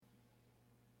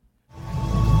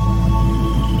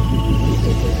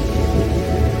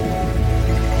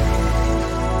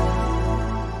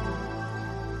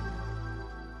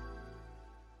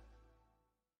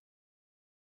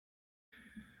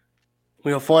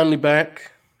We are finally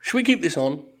back. Should we keep this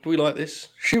on? Do we like this?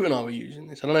 Shoot and I were using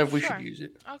this. I don't know if we should Sure. use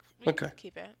it. We can Okay.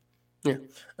 keep it. Yeah.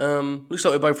 Looks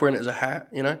like we're both wearing it as a hat,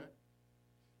 you know?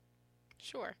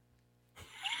 Sure.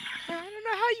 I don't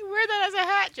know how you wear that as a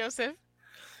hat, Joseph.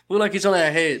 Well, like it's on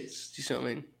our heads. Do you see what I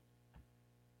mean?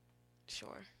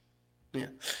 Sure. Yeah.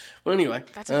 Well, anyway.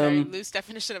 That's a very loose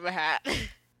definition of a hat.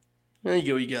 There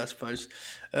you go, you get, I suppose.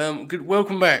 Good.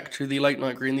 Welcome back to the Late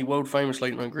Night Green, the world famous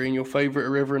Late Night Green, your favourite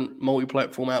irreverent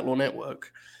multi-platform outlaw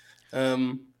network.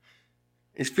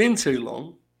 It's been too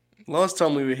long. Last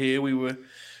time we were here, we were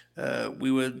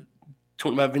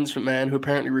talking about Vince McMahon, who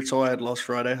apparently retired last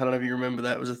Friday. I don't know if you remember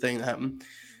that. It was a thing that happened.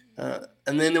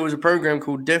 And then there was a program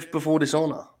called Death Before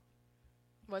Dishonor.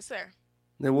 Was there?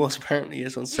 There was apparently,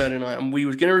 yes, on Saturday night. And we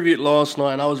was going to review it last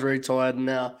night, and I was very tired. And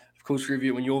now, of course,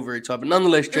 review it when you're very tired. But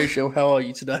nonetheless, Jaychele, how are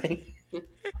you today?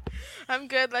 I'm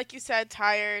good, like you said,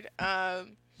 tired. But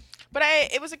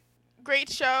it was a great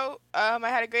show. I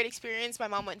had a great experience. My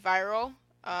mom went viral.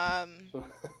 I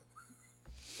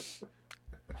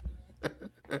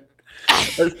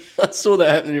saw that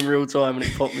happening in real time, and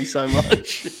it popped me so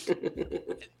much.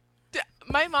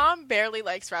 My mom barely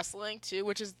likes wrestling too,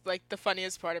 which is like the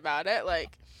funniest part about it.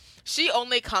 Like, she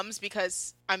only comes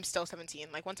because I'm still 17.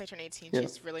 Like, once I turn 18, Yeah.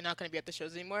 she's really not going to be at the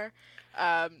shows anymore.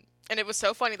 And it was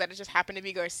so funny that it just happened to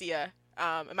be Garcia.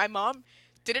 And my mom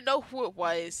didn't know who it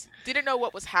was, didn't know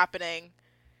what was happening,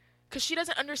 because she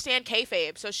doesn't understand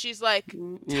kayfabe. So she's like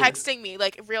Yeah. texting me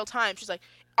like in real time. She's like,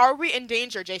 "Are we in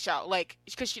danger, Jaychele?" Like,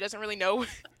 because she doesn't really know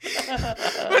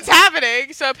what's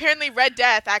happening. So apparently, Red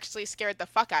Death actually scared the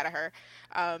fuck out of her.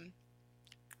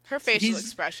 Her facial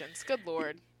expressions, good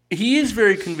lord. He is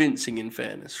very convincing, in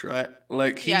fairness, right?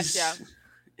 Like Yes, yeah.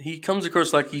 he comes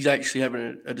across like he's actually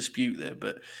having a dispute there,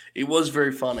 but it was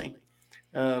very funny.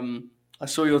 I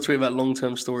saw your tweet about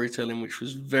long-term storytelling, which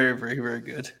was very, very, very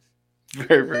good.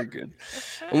 Very, very good.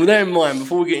 And with that in mind,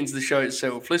 before we get into the show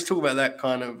itself, let's talk about that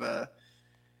kind of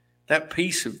that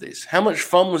piece of this. How much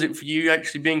fun was it for you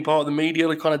actually being part of the media,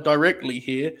 like kind of directly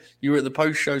here? You were at the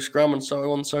post-show scrum and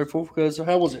so on and so forth. Because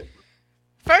how was it?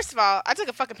 First of all, I took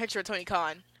a fucking picture of Tony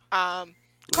Khan.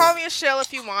 Call me a shill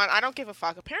if you want. I don't give a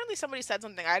fuck. Apparently, somebody said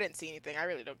something. I didn't see anything. I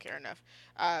really don't care enough.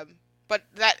 But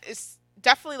that is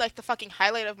definitely like the fucking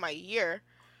highlight of my year.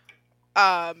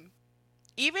 Um,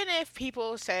 Even if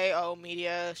people say, "Oh,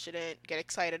 media shouldn't get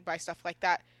excited by stuff like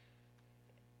that,"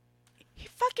 he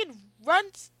fucking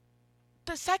runs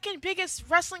the second biggest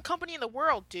wrestling company in the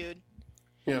world, dude.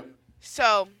 Yeah.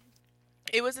 So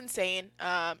it was insane.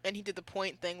 And he did the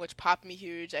point thing, which popped me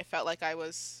huge. I felt like I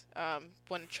was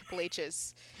one of Triple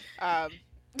H's um,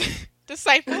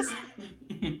 disciples.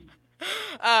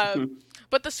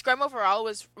 But the scrum overall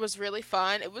was really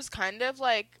fun. It was kind of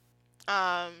like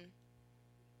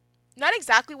not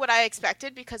exactly what I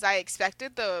expected, because I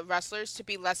expected the wrestlers to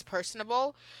be less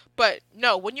personable. But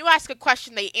no, when you ask a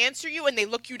question, they answer you and they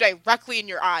look you directly in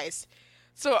your eyes.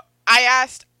 So I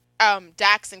asked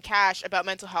Dax and Cash about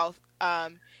mental health,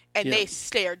 and Yeah. they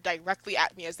stared directly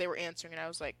at me as they were answering, and I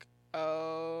was like,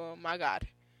 oh my god.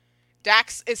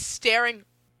 Dax is staring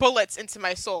bullets into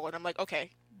my soul, and I'm like,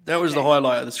 okay. That was the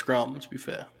highlight of the scrum, to be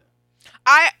fair.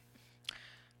 I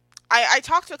I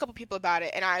talked to a couple people about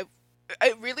it, and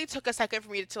it really took a second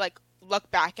for me to like look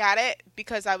back at it,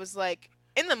 because I was like,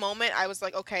 in the moment I was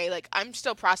like, okay, like I'm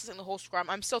still processing the whole scrum.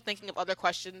 I'm still thinking of other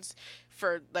questions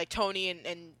for like Tony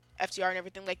and FTR and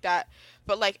everything like that.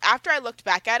 But like after I looked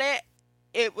back at it,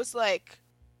 it was like,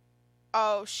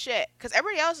 oh shit, because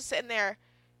everybody else is sitting there,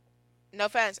 no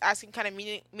offense, asking kind of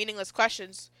meaningless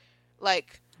questions,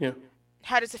 like, Yeah.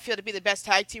 how does it feel to be the best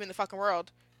tag team in the fucking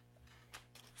world?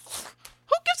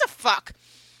 Who gives a fuck?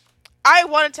 I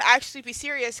wanted to actually be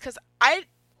serious, because I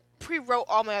pre-wrote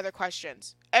all my other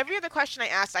questions. Every other question I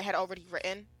asked, I had already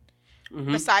written.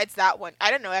 Mm-hmm. Besides that one,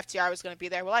 I didn't know FTR was going to be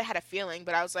there. Well, I had a feeling,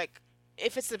 but I was like,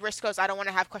 if it's the Briscoes, I don't want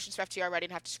to have questions for FTR ready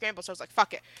and have to scramble. So I was like,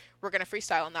 fuck it, we're going to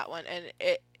freestyle on that one. And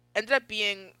it ended up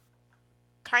being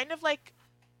kind of like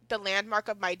the landmark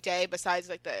of my day, besides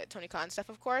like the Tony Khan stuff,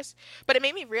 of course. But it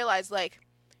made me realize, like,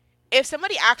 if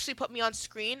somebody actually put me on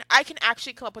screen, I can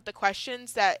actually come up with the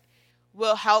questions that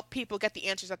will help people get the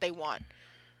answers that they want.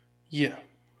 Yeah.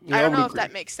 I I don't would know if agree.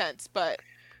 that makes sense, but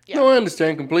yeah. No, I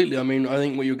understand completely. I mean, I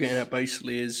think what you're getting at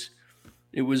basically is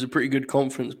it was a pretty good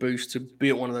confidence boost to be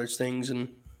at one of those things and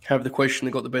have the question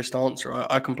that got the best answer.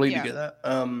 I completely Yeah. get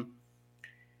that.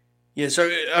 Yeah, so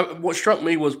what struck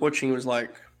me was watching was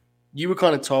like you were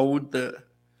kind of told that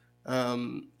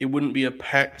it wouldn't be a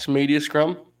packed media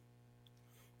scrum.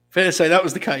 Fair to say that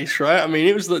was the case, right? I mean,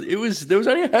 there was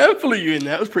only a handful of you in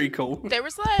there. It was pretty cool. There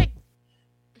was like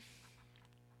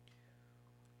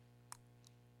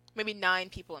maybe 9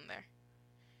 people in there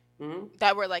Mm-hmm.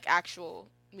 that were like actual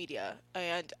media.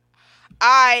 And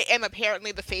I am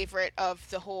apparently the favorite of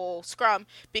the whole scrum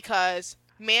because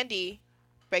Mandy,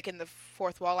 breaking the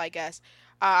fourth wall, I guess,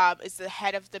 is the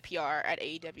head of the PR at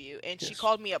AEW, and she Yes.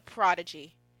 called me a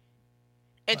prodigy.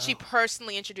 And she Wow.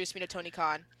 personally introduced me to Tony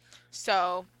Khan.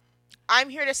 So I'm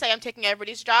here to say I'm taking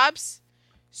everybody's jobs.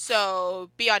 So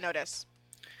be on notice.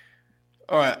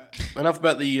 All right. Enough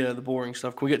about the boring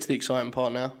stuff. Can we get to the exciting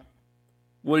part now?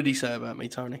 What did he say about me,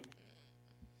 Tony?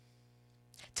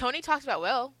 Tony talked about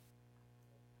Will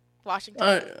Washington.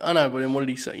 I know, but then what did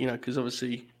he say? Because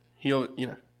obviously I Are don't. you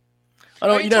You don't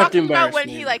have to talking about embarrass when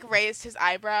me. he like raised his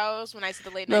eyebrows when I said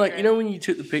the late No, night like grin? when you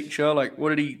took the picture, like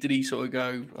what did he sort of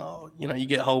go? Oh, you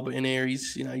get Holbert in here.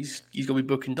 He's he's got to be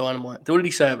booking Dynamite. What did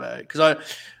he say about it? Because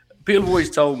people have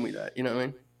always told me that. You know what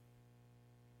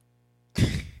I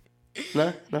mean?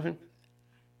 No, nothing.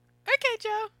 Okay,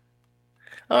 Joe.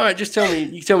 All right, just tell me.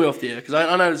 You can tell me off the air because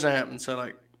I know this happened. So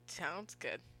like Sounds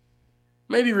good.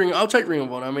 maybe Ring. I'll take Ring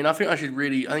of Honor. I mean, I think I should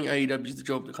really. I think AEW is the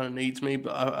job that kind of needs me,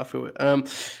 but I feel it.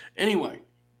 Anyway,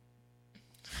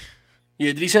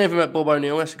 yeah. Did he say anything about Bob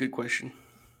O'Neill? That's a good question.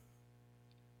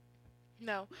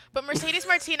 No, but Mercedes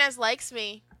Martinez likes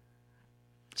me.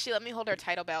 She let me hold her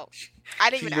title belt. I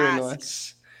didn't She's even very ask.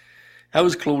 nice. How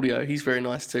was Claudio? He's very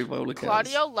nice too, by all accounts.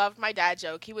 Claudio loved my dad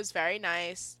joke. He was very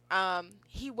nice.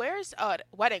 He wears a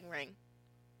wedding ring.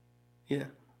 Yeah.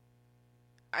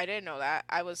 I didn't know that.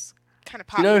 I was kind of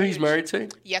You know who he's huge. married to?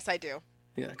 Yes, I do.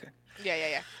 Yeah. Okay.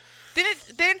 Yeah.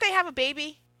 Didn't they have a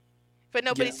baby? But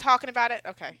nobody's talking about it.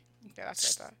 Okay. Yeah,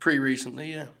 that's what I thought. Pretty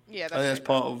recently, yeah. Yeah, I think that's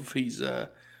part of his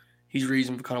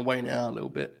reason for kind of waiting it out a little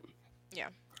bit. Yeah.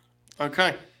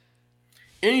 Okay.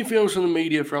 Anything else on the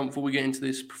media front before we get into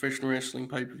this professional wrestling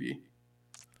pay-per-view?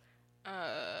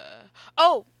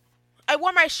 Oh, I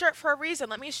wore my shirt for a reason.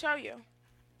 Let me show you.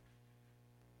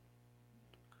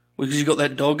 Because you got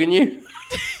that dog in you?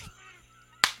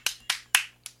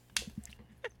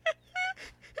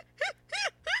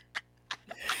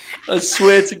 I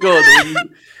swear to God,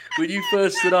 when you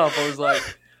first stood up, I was like,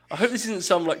 I hope this isn't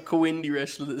some like cool indie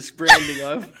wrestler that's branding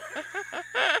over.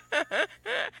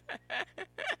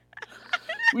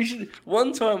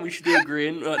 One time we should do a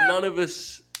grin. Like none of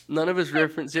us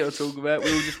reference it or talk about it.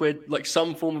 We all just wear like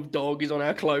some form of dog is on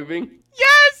our clothing.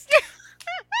 Yes.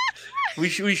 We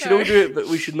should all do it, but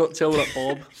we should not tell like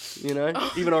Bob.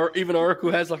 Even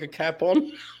Oracle has like a cap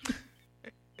on.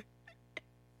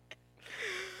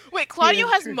 Wait, Claudio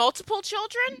has multiple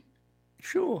children?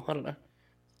 Sure, I don't know.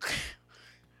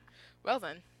 Well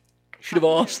then. Should have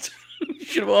asked.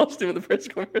 Should have asked him at the press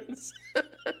conference.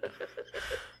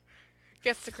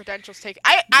 Gets the credentials taken.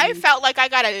 I felt like I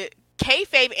got a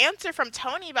kayfabe answer from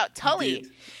Tony about Tully.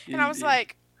 And I was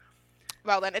like,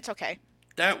 well then, it's okay.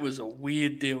 That was a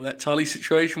weird deal, that Tully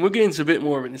situation. We'll get into a bit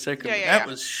more of it in a second. That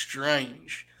was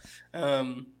strange.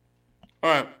 All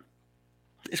right.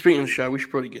 Speaking of the show, we should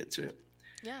probably get to it.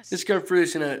 Yes. Let's go through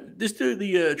this let's do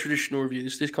the traditional review.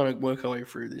 Let's kind of work our way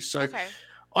through this. So,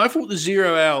 I thought the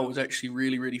 0 hour was actually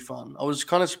really, really fun. I was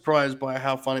kind of surprised by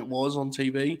how fun it was on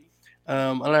TV. I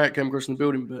don't know how it came across in the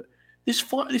building, but this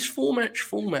 4-match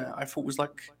format I thought was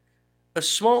like a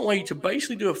smart way to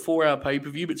basically do a 4-hour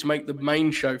pay-per-view, but to make the main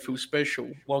show feel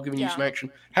special while giving you some action.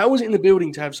 How was it in the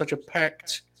building to have such a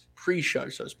packed pre-show,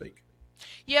 so to speak?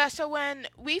 Yeah, so when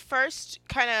we first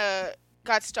kind of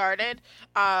got started,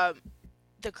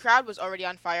 the crowd was already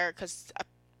on fire because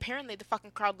apparently the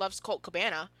fucking crowd loves Colt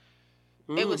Cabana.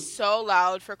 It was so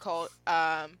loud for Colt.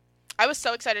 I was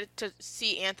so excited to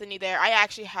see Anthony there. I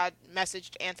actually had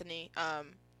messaged Anthony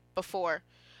before,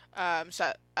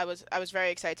 so I was very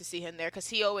excited to see him there because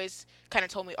he always kind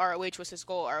of told me ROH was his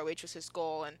goal. ROH was his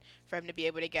goal, and for him to be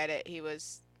able to get it, he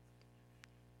was.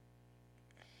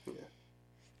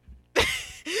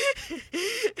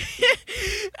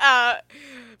 But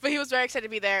he was very excited to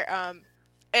be there.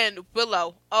 And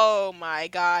Willow, oh my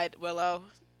God, Willow,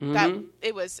 that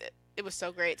it was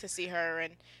so great to see her,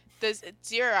 and this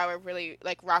 0 hour really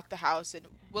like rocked the house, and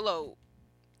Willow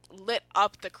lit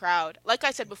up the crowd. Like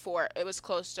I said before, it was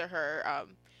close to her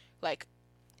like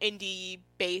indie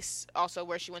base, also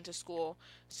where she went to school,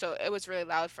 so it was really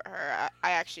loud for her.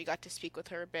 I actually got to speak with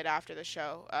her a bit after the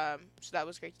show, so that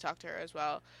was great to talk to her as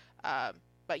well.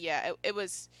 But yeah, it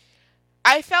was.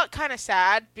 I felt kind of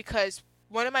sad because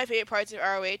one of my favorite parts of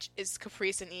ROH is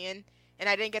Caprice and Ian, and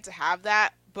I didn't get to have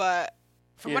that, but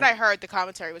from what I heard, the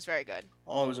commentary was very good.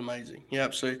 Oh, it was amazing. Yeah,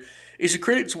 absolutely. It's a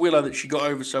credit to Willow that she got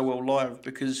over so well live,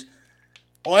 because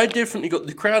I definitely got...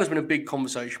 The crowd has been a big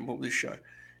conversation about this show.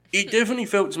 It definitely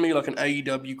felt to me like an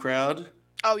AEW crowd.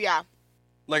 Oh, yeah.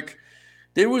 Like,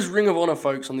 There was Ring of Honor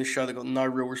folks on this show that got no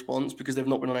real response because they've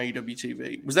not been on AEW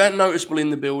TV. Was that noticeable in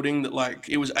the building that like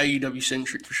it was AEW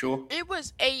centric for sure? It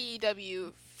was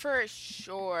AEW for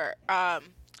sure.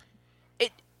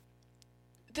 It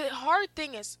the hard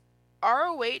thing is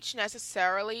ROH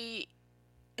necessarily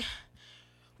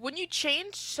when you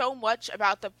change so much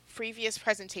about the previous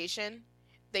presentation,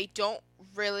 they're not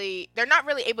really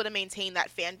able to maintain that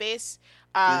fan base.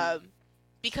 Yeah.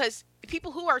 Because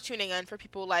people who are tuning in for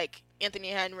people like Anthony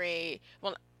Henry,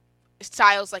 well,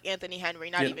 styles like Anthony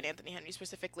Henry, not Yeah. even Anthony Henry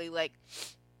specifically, like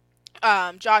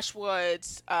Josh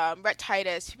Woods, Rhett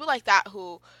Titus, people like that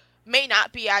who may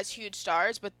not be as huge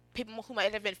stars, but people who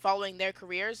might have been following their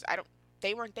careers,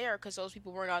 they weren't there because those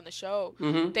people weren't on the show.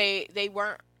 Mm-hmm. They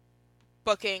weren't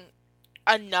booking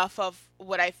enough of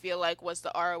what I feel like was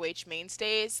the ROH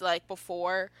mainstays, like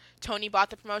before Tony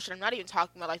bought the promotion. I'm not even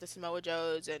talking about like the Samoa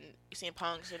Joes and CM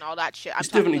Punks and all that shit. It's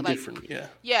definitely different, yeah.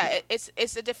 Yeah,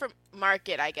 it's a different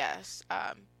market, I guess.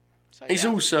 It's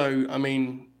also, I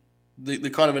mean, the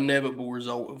kind of inevitable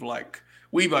result of like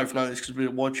we both know this because we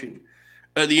were watching.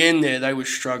 At the end there, they were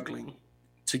struggling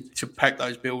to pack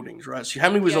those buildings, right? So how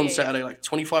many was on Saturday? Like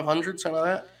 2,500, something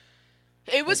like that.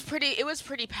 It was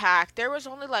pretty packed. There was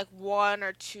only like one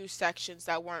or two sections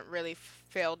that weren't really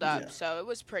filled up, so it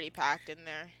was pretty packed in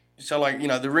there. So like, you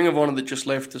know, the Ring of Honor that just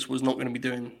left us was not going to be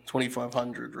doing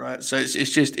 2,500, right? So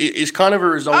it's kind of a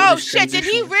result of this shit, did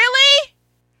he really?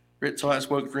 Rhett Titus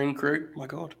worked for In Crew. My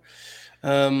God.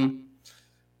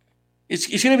 It's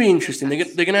going to be interesting. They're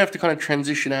going to have to kind of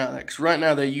transition out of that because right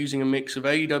now they're using a mix of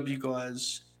AEW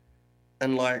guys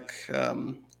and like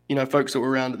you know, folks that were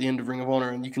around at the end of Ring of Honor,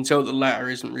 and you can tell the latter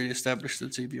isn't really established to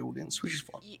the TV audience, which is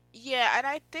fine. Yeah, and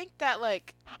I think that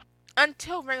like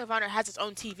until Ring of Honor has its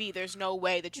own TV, there's no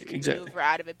way that you can maneuver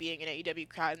out of it being an AEW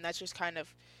crowd, and that's just kind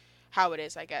of how it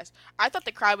is, I guess. I thought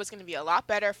the crowd was going to be a lot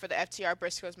better for the FTR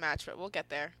Briscoes match, but we'll get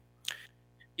there.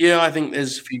 Yeah, I think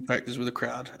there's a few factors with the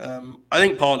crowd. I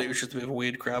think partly it was just a bit of a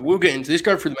weird crowd. We'll get into this.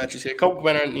 Go through the matches here. Colt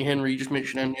Cabana, Anthony Henry, you just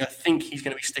mentioned Anthony. I think he's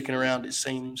going to be sticking around, it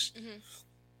seems. Mm-hmm.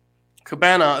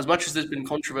 Cabana, as much as there's been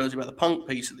controversy about the Punk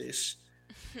piece of this,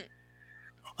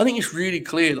 I think it's really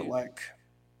clear that like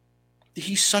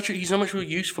he's so much more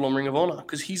useful on Ring of Honor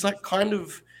because he's like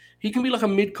he can be like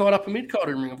a upper mid card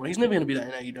in Ring of Honor. He's never going to be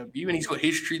that in AEW, and he's got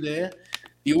history there.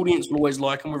 The audience will always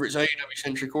like him, whether it's AEW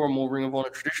centric or a more Ring of Honor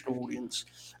traditional audience.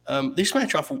 This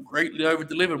match I thought greatly over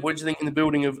delivered. What did you think in the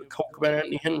building of Colt Cabana,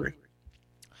 Anthony Henry?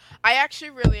 I actually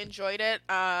really enjoyed it.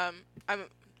 I'm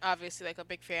obviously like a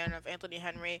big fan of Anthony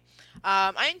Henry.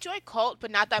 I enjoy Colt, but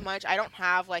not that much. I don't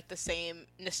have like the same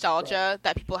nostalgia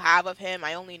that people have of him.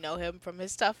 I only know him from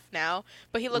his stuff now,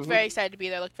 but he looked very excited to be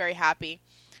there, looked very happy.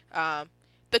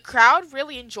 The crowd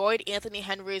really enjoyed Anthony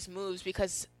Henry's moves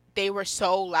because they were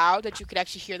so loud that you could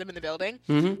actually hear them in the building.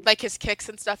 Like his kicks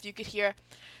and stuff you could hear.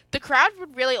 The crowd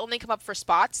would really only come up for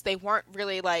spots. They weren't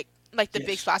really like the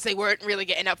big spots. They weren't really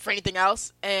getting up for anything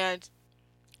else. And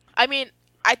I mean,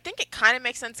 I think it kind of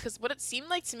makes sense because what it seemed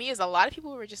like to me is a lot of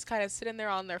people were just kind of sitting there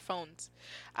on their phones,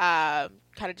 kind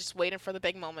of just waiting for the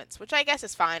big moments, which I guess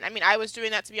is fine. I mean, I was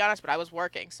doing that to be honest, but I was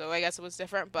working, so I guess it was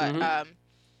different. But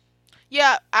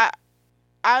yeah,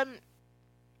 I'm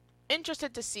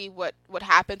interested to see what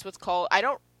happens with Cole. I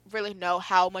don't really know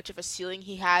how much of a ceiling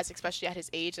he has, especially at his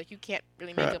age. Like, you can't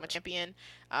really make him a champion.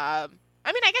 I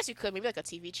mean, I guess you could, maybe like a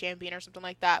TV champion or something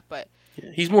like that, but... Yeah,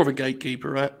 he's more of a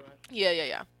gatekeeper, right?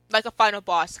 Yeah. Like a final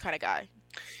boss kind of guy.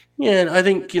 Yeah, and I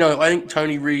think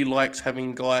Tony really likes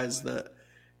having guys that,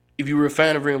 if you were a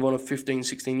fan of Ring of Honor 15,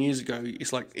 16 years ago,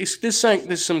 it's like,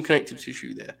 there's some connective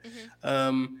tissue there.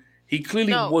 He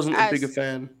clearly wasn't a bigger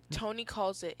fan. Tony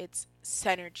calls it, it's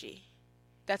synergy.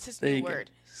 That's his new word.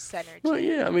 Synergy. Well,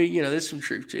 yeah, I mean, there's some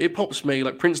truth to it. It pops me,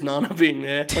 like Prince Nana being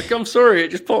there. Like, I'm sorry,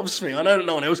 it just pops me. I know that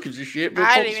no one else gives a shit, but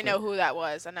I didn't even know who that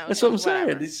was. I know. That's what I'm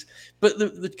saying. But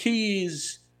the key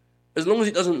is, as long as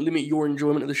it doesn't limit your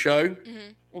enjoyment of the show,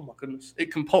 oh my goodness,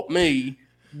 it can pop me.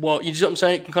 Well, you see what I'm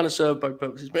saying? It can kind of serve both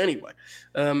purposes. But anyway,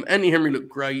 Anthony Henry looked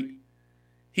great.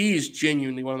 He is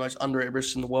genuinely one of the most underrated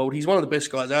wrestlers in the world. He's one of the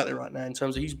best guys out there right now in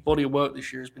terms of his body of work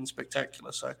this year has been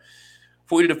spectacular. So I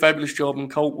thought he did a fabulous job, and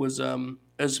Colt was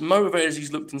as motivated as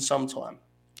he's looked in some time.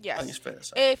 Yes. I think it's fair to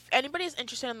say. If anybody's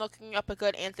interested in looking up a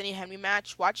good Anthony Henry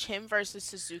match, watch him versus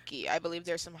Suzuki. I believe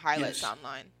there's some highlights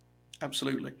online.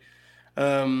 Absolutely.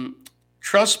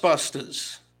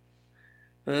 Trustbusters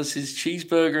versus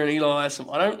Cheeseburger and Eli Assom.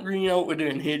 I don't really know what we're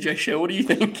doing here, Jaychele. What do you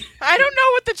think? I don't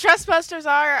know what the Trustbusters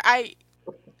are.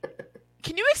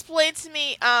 Can you explain to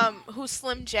me who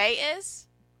Slim J is?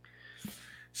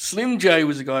 Slim J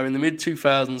was a guy who in the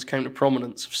mid-2000s came to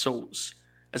prominence of sorts.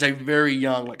 as a very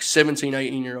young, like 17,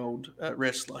 18-year-old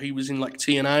wrestler. He was in like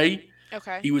TNA.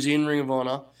 Okay. He was in Ring of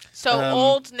Honor. So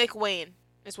old Nick Wayne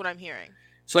is what I'm hearing.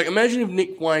 So like, imagine if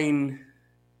Nick Wayne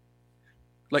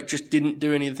like just didn't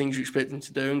do any of the things you expect him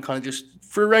to do, and kind of just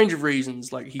for a range of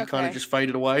reasons, like he kind of just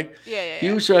faded away. Yeah.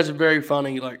 He also has a very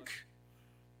funny like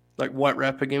white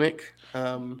rapper gimmick.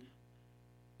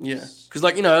 Yeah, because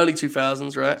like early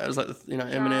 2000s, right? It was like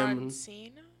Eminem and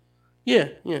Cena? Yeah.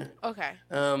 Okay.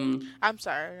 I'm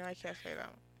sorry, I can't say that.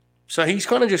 So he's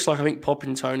kind of just like, I think,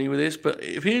 popping Tony with this, but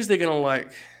it appears they're gonna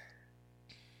like,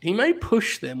 he may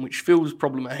push them, which feels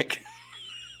problematic.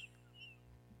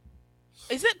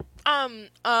 Is it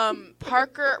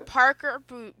Parker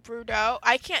Brudeau?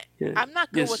 I can't. Yeah. I'm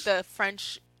not good with the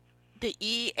French. The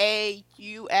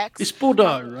EAUX. It's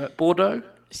Bordeaux, right? Bordeaux.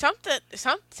 Something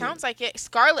sounds like it.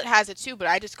 Scarlett has it too, but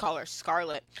I just call her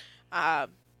Scarlett.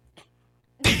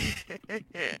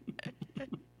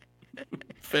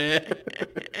 Fair.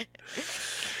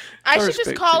 I should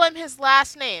just call him his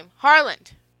last name,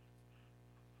 Harland.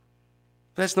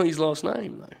 That's not his last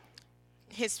name, though.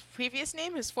 His previous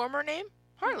name, his former name,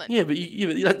 Harland. Yeah, but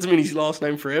that doesn't mean his last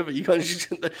name forever. You can't just,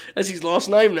 that's his last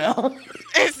name now.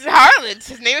 It's Harland.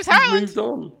 His name is Harland. He's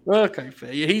moved on. Okay,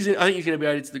 fair. Yeah, I think he's going to be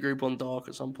added to the group on Dark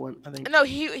at some point. I think. No,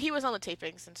 he was on the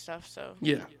tapings and stuff. So.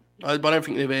 Yeah, but I don't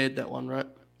think they've aired that one, right?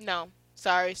 No,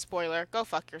 sorry, spoiler. Go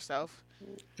fuck yourself.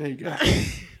 There you go.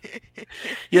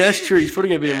 Yeah, that's true. He's probably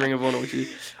going to be in Ring of Honor, which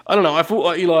is, I don't know. I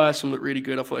thought Eli Assom looked really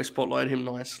good. I thought they spotlighted him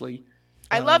nicely.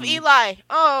 I love Eli.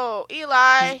 Oh,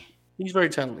 Eli. He's very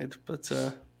talented, but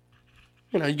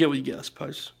you get what you get, I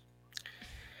suppose.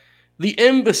 The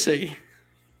Embassy.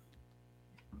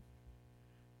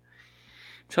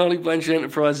 Charlie Blanchard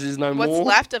Enterprises is no more. What's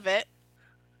left of it?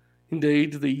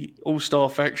 Indeed, the all-star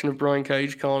faction of Brian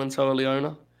Cage, Khan, and Toa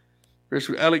Leona. With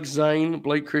Alex Zane,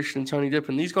 Blake Christian, and Tony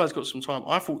Deppen. These guys got some time.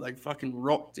 I thought they fucking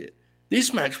rocked it.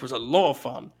 This match was a lot of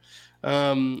fun.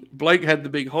 Blake had the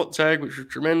big hot tag, which was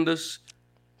tremendous.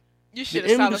 You should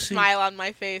have saw the smile on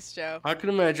my face, Joe. I can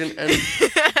imagine. And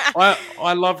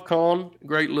I love Khan.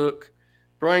 Great look.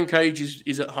 Brian Cage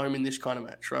is at home in this kind of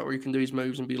match, right, where he can do his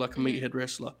moves and be like a meathead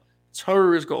wrestler.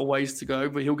 Toa has got a ways to go,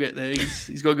 but he'll get there.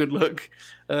 He's got a good look.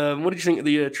 What did you think of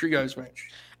the Trios match?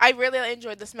 I really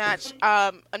enjoyed this match.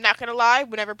 I'm not going to lie.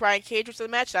 Whenever Brian Cage was in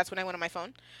the match, that's when I went on my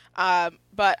phone.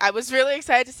 But I was really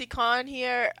excited to see Khan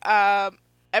here.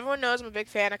 Everyone knows I'm a big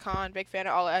fan of Khan, big fan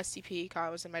of all SCP.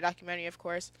 Khan was in my documentary, of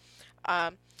course.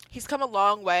 He's come a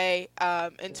long way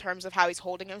in terms of how he's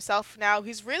holding himself now.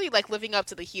 He's really living up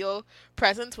to the heel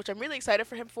presence, which I'm really excited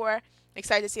for him for.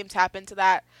 Excited to see him tap into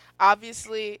that.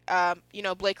 Obviously,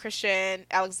 Blake Christian,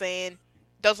 Alex Zane,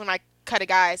 those are my kind of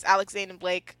guys. Alex Zane and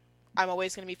Blake, I'm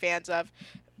always going to be fans of.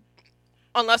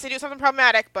 Unless they do something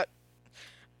problematic, but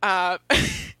I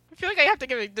feel like I have to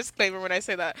give a disclaimer when I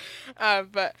say that.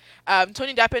 But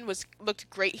Tony Deppen looked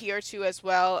great here too as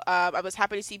well. I was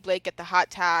happy to see Blake get the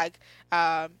hot tag.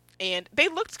 And they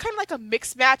looked kind of like a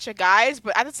mixed match of guys,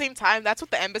 but at the same time, that's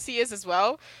what the Embassy is as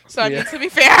well. So, I mean, to be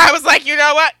fair, I was like, you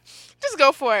know what? Just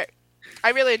go for it. I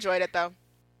really enjoyed it, though.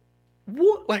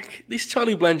 What? This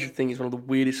Charlie Blanchard thing is one of the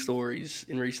weirdest stories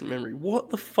in recent memory. What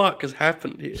the fuck has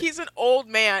happened here? He's an old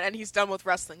man, and he's done with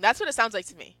wrestling. That's what it sounds like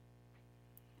to me.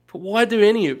 But why do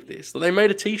any of this? They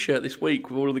made a T-shirt this week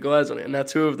with all of the guys on it, and now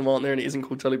two of them aren't there, and it isn't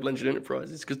called Charlie Blanchard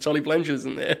Enterprises because Charlie Blanchard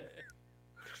isn't there.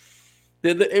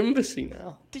 They're the Embassy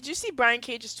now. Did you see Brian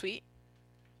Cage's tweet?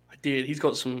 I did. He's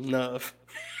got some nerve.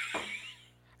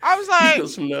 I was like... He's got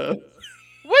some nerve.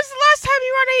 When's the last time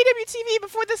you were on AWTV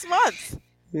before this month?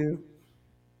 Yeah.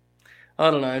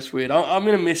 I don't know. It's weird. I'm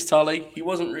going to miss Tully. He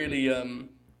wasn't really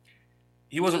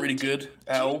good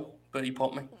at all, but he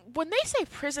popped me. When they say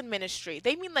prison ministry,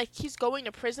 they mean he's going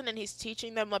to prison and he's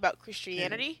teaching them about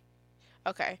Christianity?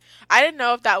 Yeah. Okay. I didn't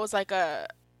know if that was a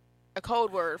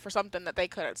code word for something that they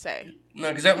couldn't say. No,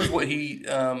 because that was what he...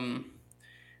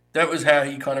 that was how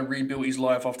he kind of rebuilt his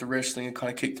life after wrestling and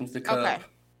kind of kicked him to the curb. Okay.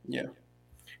 Yeah.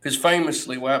 Because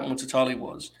famously, what happened with Tatali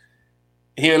was,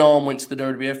 he and Arn went to the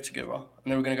WWF together, and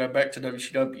they were going to go back to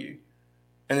WCW,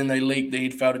 and then they leaked that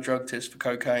he'd failed a drug test for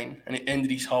cocaine, and it ended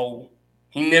his whole...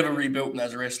 He never rebuilt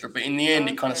as a wrestler, but in the end,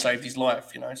 it kind of saved his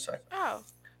life, so... Oh.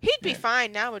 He'd be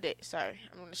fine nowadays. Sorry,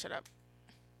 I'm going to shut up.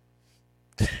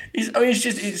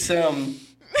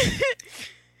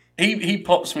 He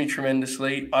pops me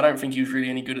tremendously. I don't think he was really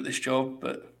any good at this job,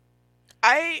 but...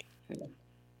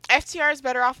 FTR is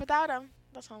better off without him.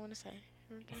 That's all I'm going to say.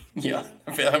 Yeah,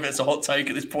 I think that's a hot take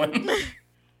at this point.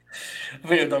 I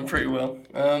think I've done pretty well.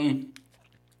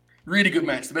 Really good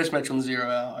match. The best match on the 0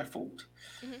 Hour, I thought.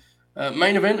 Mm-hmm.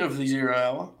 Main event of the 0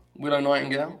 Hour, Willow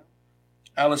Nightingale,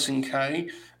 Allison Kay.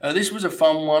 This was a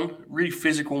fun one, really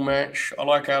physical match. I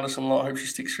like Allison a lot. I hope she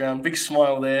sticks around. Big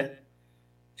smile there.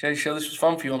 Jaychele, this was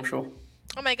fun for you, I'm sure.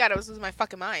 Oh my god, I was losing my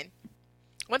fucking mind.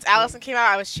 Once Allison came out,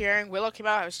 I was cheering. Willow came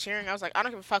out, I was cheering. I was like, I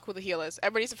don't give a fuck who the heel is.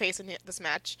 Everybody's a face in this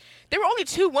match. There were only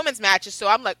 2 women's matches, so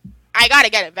I'm like, I gotta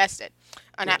get invested.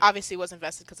 And I obviously was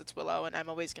invested because it's Willow, and I'm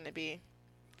always gonna be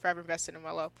forever invested in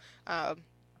Willow.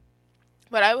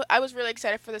 But I was really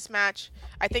excited for this match.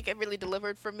 I think it really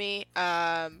delivered for me.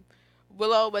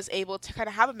 Willow was able to kind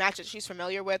of have a match that she's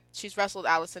familiar with. She's wrestled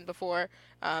Allison before.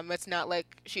 It's not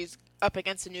like she's up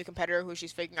against a new competitor who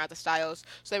she's figuring out the styles.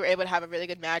 So they were able to have a really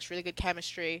good match, really good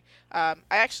chemistry. I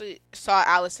actually saw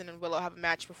Allison and Willow have a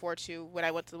match before too when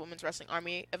I went to the Women's Wrestling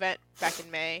Army event back in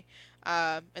May.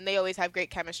 And they always have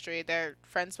great chemistry. They're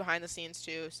friends behind the scenes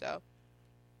too. So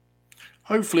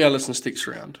hopefully Allison sticks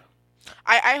around.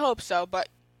 I hope so, but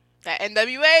that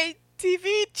NWA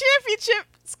TV Championship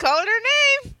is calling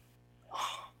her name.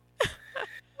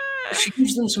 She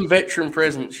gives them some veteran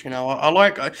presence, I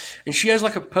like her. And she has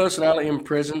like a personality and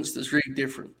presence that's really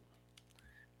different.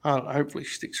 Hopefully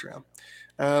she sticks around.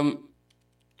 All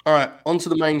right, on to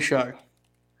the main show.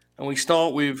 And we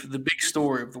start with the big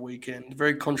story of the weekend, a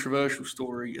very controversial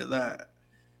story at that.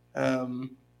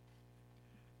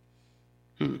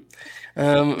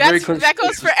 That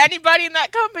goes for anybody in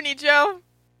that company, Joe.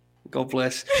 God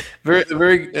bless.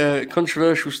 Very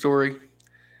controversial story.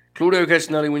 Claudio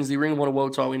Castagnoli wins the Ring of Honor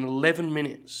World title in 11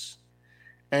 minutes.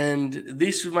 And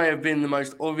this may have been the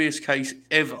most obvious case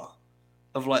ever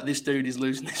of like, this dude is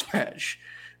losing this match.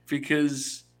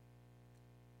 Because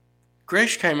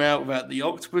Gresh came out without the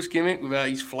octopus gimmick, without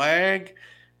his flag.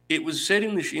 It was said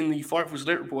in the Fight for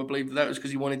Select report, I believe, that was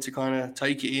because he wanted to kind of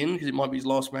take it in because it might be his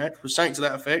last match. It was something to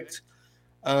that effect.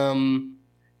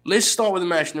 Let's start with the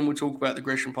match and then we'll talk about the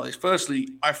Gresham place. Firstly,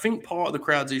 I think part of the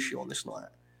crowd's issue on this night,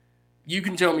 you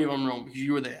can tell me if I'm wrong because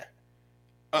you were there.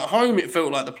 At home, it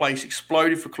felt like the place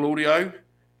exploded for Claudio,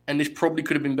 and this probably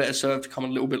could have been better served to come a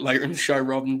little bit later in the show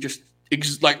rather than just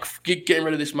getting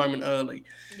rid of this moment early.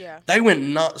 Yeah. They went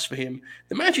nuts for him.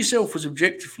 The match itself was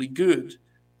objectively good.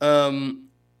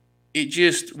 It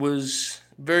just was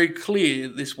very clear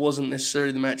this wasn't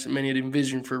necessarily the match that many had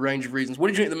envisioned for a range of reasons. What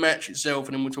did you think of the match itself?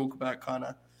 And then we'll talk about kind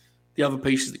of the other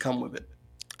pieces that come with it.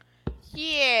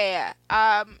 Yeah.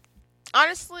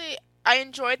 Honestly, I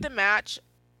enjoyed the match.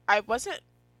 I wasn't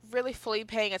really fully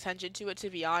paying attention to it, to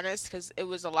be honest, because it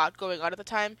was a lot going on at the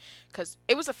time, because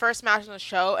it was the first match on the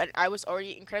show, and I was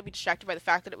already incredibly distracted by the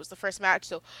fact that it was the first match.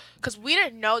 So, because we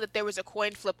didn't know that there was a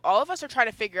coin flip, all of us are trying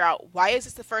to figure out, why is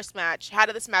this the first match? How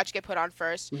did this match get put on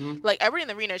first? Mm-hmm. Like, everybody in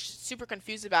the arena is super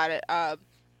confused about it.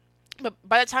 But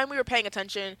by the time we were paying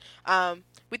attention,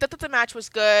 we thought that the match was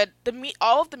good.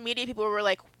 All of the media people were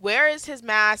like, where is his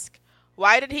mask?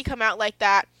 Why did he come out like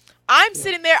that? I'm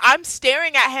sitting there, I'm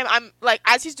staring at him, I'm like,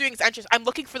 as he's doing his entrance, I'm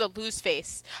looking for the lose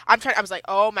face. I was like,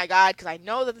 oh my god, because I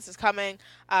know that this is coming.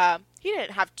 He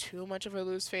didn't have too much of a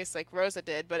lose face like Rosa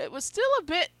did, but it was still a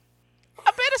bit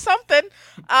of something.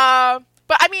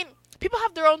 But I mean, people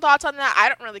have their own thoughts on that. I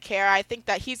don't really care. I think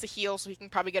that he's a heel, so he can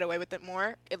probably get away with it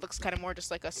more. It looks kind of more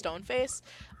just like a stone face.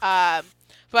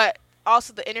 But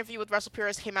also the interview with Russell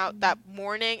Pires came out that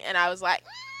morning, and I was like,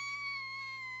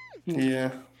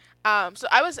 Yeah. So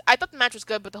I thought the match was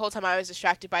good, but the whole time I was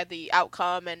distracted by the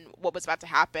outcome and what was about to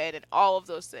happen and all of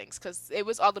those things, because it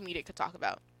was all the media could talk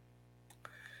about.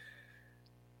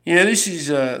 Yeah, this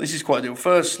is quite a deal.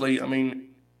 Firstly, I mean,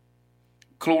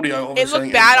 Claudio obviously... It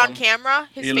looked bad on camera.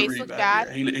 His face really looked bad.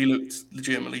 Yeah. He looked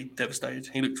legitimately devastated.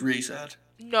 He looked really sad.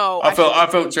 No. I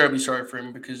felt terribly sorry for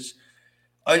him because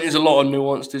I think there's a lot of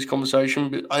nuance to this conversation,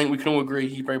 but I think we can all agree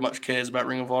he very much cares about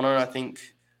Ring of Honor. I think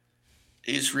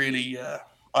it's really...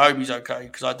 I hope he's okay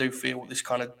because I do feel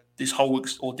this whole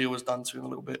ordeal has done to him a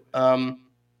little bit.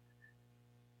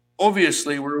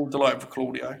 Obviously, we're all delighted for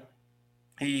Claudio.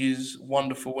 He is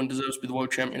wonderful and deserves to be the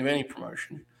world champion of any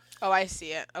promotion. Oh, I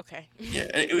see it. Okay. Yeah,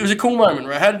 it was a cool moment,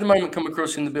 right? How did the moment come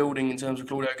across in the building in terms of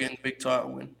Claudio getting the big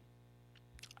title win?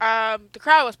 The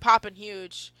crowd was popping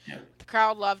huge. Yeah. The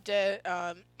crowd loved it.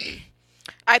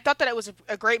 I thought that it was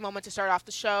a great moment to start off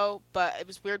the show, but it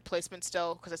was weird placement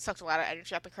still because it sucked a lot of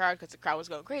energy out the crowd because the crowd was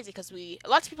going crazy because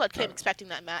lots of people came expecting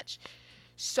that match.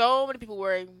 So many people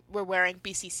were wearing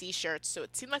BCC shirts, so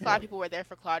it seemed like a lot of people were there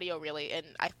for Claudio, really, and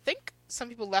I think some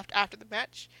people left after the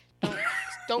match.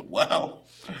 Don't Wow.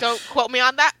 Don't quote me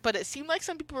on that, but it seemed like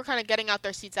some people were kind of getting out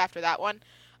their seats after that one.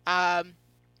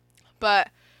 But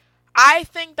I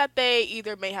think that they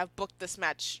either may have booked this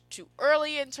match too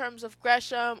early in terms of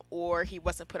Gresham, or he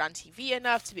wasn't put on TV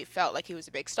enough to be felt like he was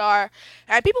a big star.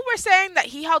 And people were saying that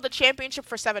he held the championship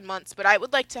for 7 months, but I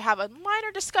would like to have a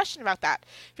minor discussion about that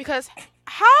because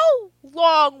how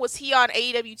long was he on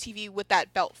AEW TV with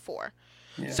that belt for?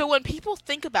 Yeah. So when people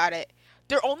think about it,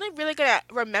 they're only really gonna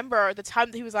remember the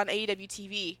time that he was on AEW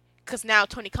TV because now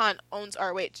Tony Khan owns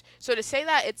ROH. So to say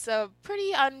that, it's a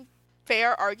pretty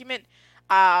unfair argument.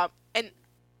 And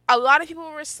a lot of people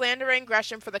were slandering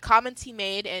Gresham for the comments he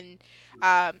made in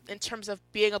terms of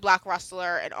being a black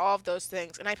wrestler and all of those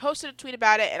things. And I posted a tweet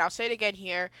about it, and I'll say it again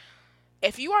here.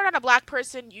 If you are not a black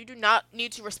person, you do not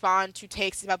need to respond to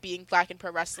takes about being black in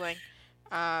pro wrestling.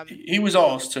 He was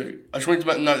asked too. I just wanted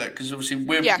to know that because obviously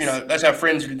Yes. that's our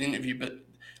friends who did the interview, but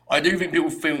I do think people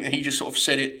think that he just sort of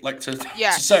said it like to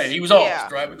Yes. say it. He was Yeah.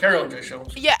 asked, right? But carry on,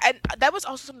 Jaychele. Yeah, and that was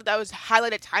also something that was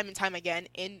highlighted time and time again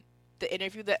in the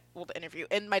interview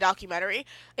in my documentary.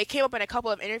 It came up in a couple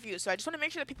of interviews, so I just want to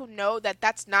make sure that people know that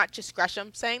that's not just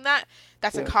Gresham saying that.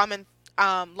 That's a Yeah. common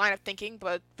line of thinking,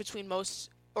 but between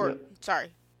most, or Yeah.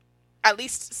 sorry, at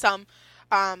least some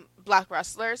black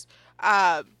wrestlers.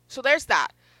 So there's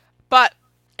that. But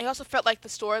I also felt like the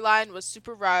storyline was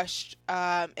super rushed.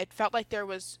 It felt like there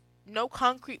was no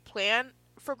concrete plan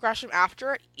for Gresham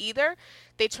after it either.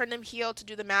 They turned him heel to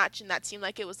do the match, and that seemed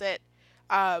like it was it.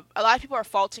 A lot of people are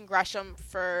faulting Gresham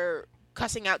for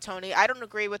cussing out Tony. I don't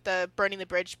agree with the burning the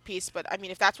bridge piece, but I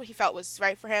mean, if that's what he felt was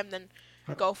right for him, then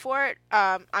go for it.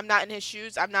 I'm not in his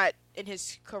shoes. I'm not in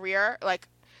his career. Like,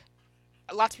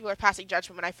 lots of people are passing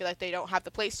judgment when I feel like they don't have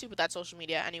the place to, but that's social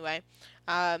media anyway.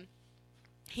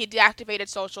 He deactivated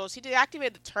socials. He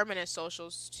deactivated the Terminus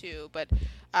socials too. But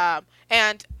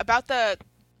and about the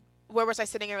where was I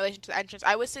sitting in relation to the entrance?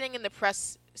 I was sitting in the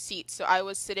press seat, so I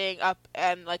was sitting up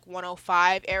in like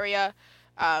 105 area.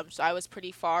 So I was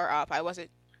pretty far up. I wasn't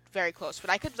very close, but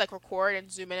I could like record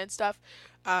and zoom in and stuff.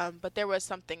 But there was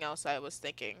something else I was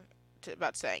thinking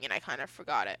about saying, and I kind of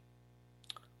forgot it.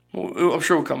 Well, I'm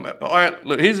sure we'll come back. But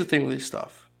look, here's the thing with this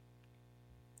stuff.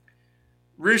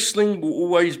 Wrestling will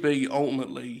always be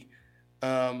ultimately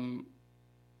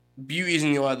beauty is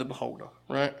in the eye of the beholder,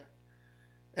 right?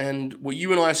 And what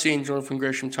you and I see in Jonathan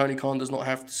Gresham, Tony Khan does not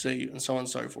have to see, and so on and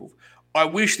so forth. I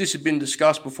wish this had been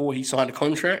discussed before he signed a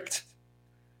contract.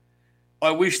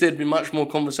 I wish there'd been much more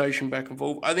conversation back and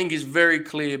forth. I think it's very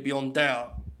clear beyond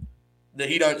doubt that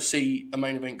he don't see a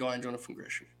main event guy in Jonathan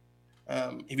Gresham.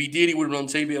 If he did, he would have been on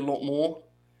TV a lot more.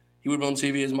 He would have been on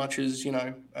TV as much as,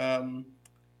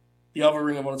 the other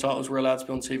Ring of Honor titles were allowed to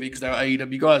be on TV because they were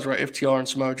AEW guys, right? FTR and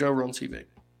Samoa Joe were on TV.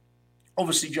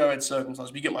 Obviously, Joe had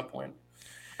circumstances, but you get my point.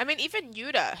 I mean, even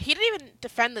Yuta, he didn't even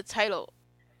defend the title,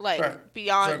 like,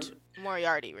 beyond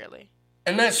Moriarty, really.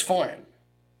 And that's fine.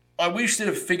 I wish they'd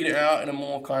have figured it out in a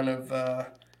more kind of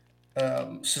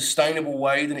sustainable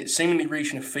way than it seemingly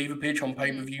reaching a fever pitch on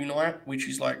pay-per-view night, which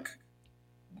is like,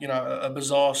 a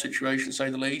bizarre situation, to say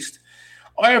the least.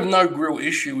 I have no real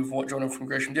issue with what Jonathan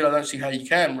Gresham did. I don't see how you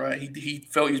can, right? He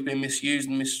felt he was being misused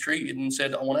and mistreated and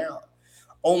said, I want out.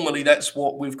 Ultimately, that's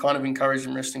what we've kind of encouraged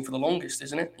in wrestling for the longest,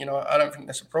 isn't it? I don't think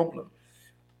that's a problem.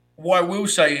 What I will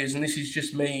say is, and this is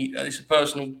just me, it's a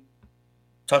personal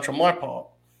touch on my part,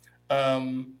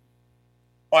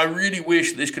 I really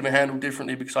wish that this could have been handled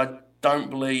differently because I don't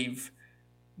believe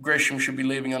Gresham should be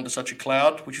living under such a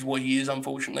cloud, which is what he is,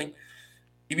 unfortunately.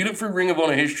 If you look through Ring of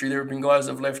Honor history, there have been guys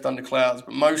that have left under clouds,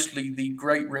 but mostly the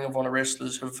great Ring of Honor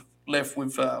wrestlers have left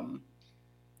with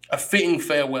a fitting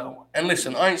farewell. And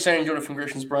listen, I ain't saying Jonathan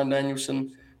Gresham's Bryan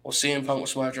Danielson or CM Punk or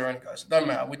Samoa Joe, guys. It doesn't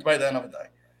matter. We debate that another day.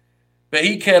 But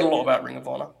he cared a lot about Ring of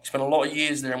Honor. He spent a lot of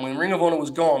years there. And when Ring of Honor was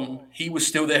gone, he was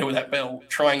still there with that belt,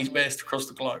 trying his best across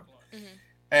the globe. Mm-hmm.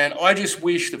 And I just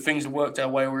wish that things had worked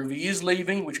out way where if he is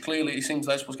leaving, which clearly it seems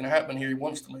that's what's going to happen here, he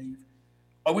wants to leave.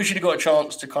 I wish he'd have got a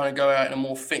chance to kind of go out in a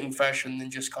more fitting fashion than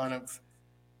just kind of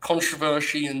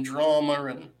controversy and drama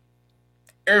and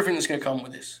everything that's going to come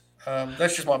with this.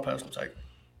 That's just my personal take.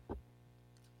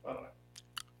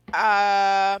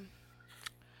 I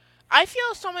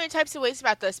feel so many types of ways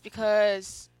about this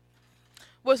because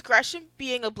with Gresham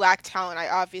being a black talent, I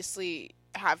obviously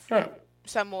have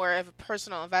some more of a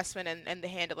personal investment in the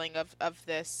handling of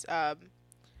this.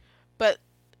 But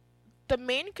the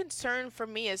main concern for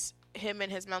me is him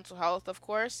and his mental health, of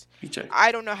course.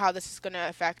 I don't know how this is going to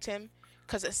affect him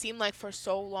because it seemed like for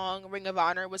so long Ring of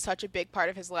Honor was such a big part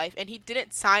of his life, and he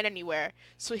didn't sign anywhere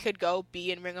so he could go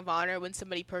be in Ring of Honor when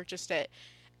somebody purchased it,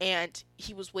 and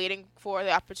he was waiting for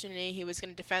the opportunity. He was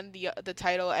going to defend the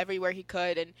title everywhere he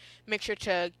could and make sure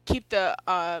to keep the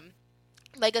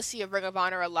legacy of Ring of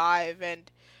Honor alive.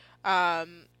 And I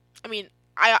mean,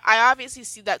 I obviously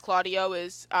see that Claudio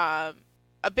is a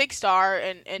big star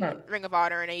in Right. Ring of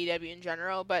Honor and AEW in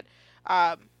general, but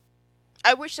um,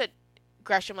 I wish that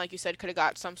Gresham, like you said, could have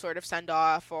got some sort of send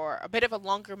off or a bit of a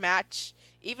longer match,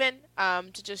 even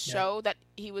to just Yeah. show that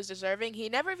he was deserving. He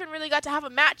never even really got to have a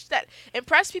match that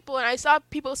impressed people, and I saw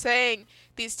people saying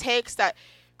these takes that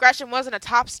Gresham wasn't a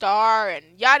top star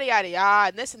and yada yada yada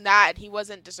and this and that, and he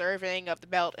wasn't deserving of the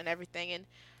belt and everything. And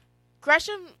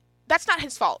Gresham, that's not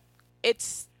his fault.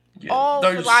 It's Yeah. all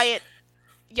Those. reliant.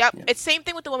 Yep, Yeah. it's same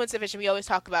thing with the women's division we always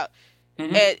talk about.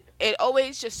 Mhm. It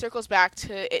always just circles back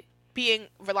to it being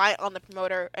reliant on the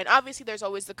promoter, and obviously there's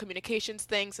always the communications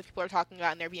things that people are talking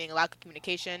about and there being a lack of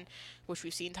communication, which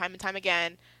we've seen time and time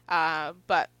again.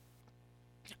 But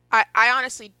I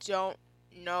honestly don't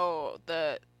know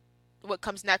what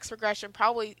comes next for Gresham.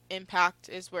 Probably Impact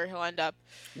is where he'll end up.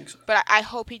 I think so. But I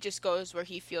hope he just goes where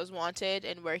he feels wanted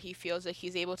and where he feels that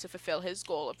he's able to fulfill his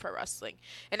goal of pro wrestling.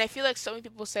 And I feel like so many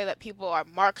people say that people are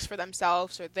marks for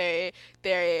themselves or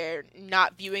they're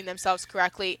not viewing themselves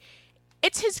correctly.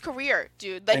 It's his career,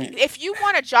 dude. Like And if you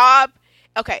want a job,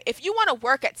 okay, if you want to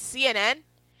work at CNN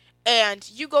and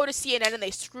you go to CNN and they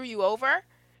screw you over,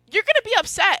 you're gonna be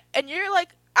upset. And you're like,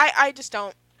 I just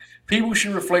don't. people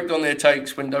should reflect on their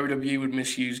takes when WWE would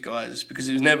misuse guys because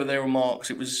it was never their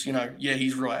remarks. It was, yeah,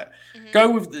 he's right. Mm-hmm.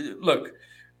 Go with the look.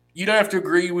 You don't have to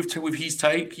agree with his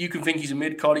take. You can think he's a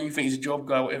mid carder. You think he's a job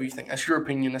guy. Whatever you think. That's your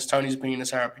opinion. That's Tony's opinion.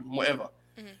 That's our opinion. Whatever.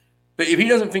 Mm-hmm. But if he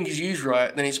doesn't think he's used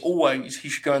right, then it's always he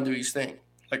should go and do his thing.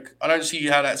 Like I don't see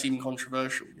how that's even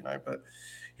controversial, But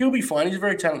he'll be fine. He's a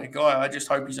very talented guy. I just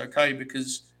hope he's okay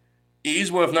because it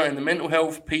is worth noting the mental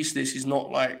health piece of this is not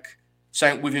like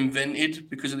something we've invented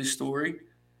because of this story.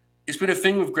 It's been a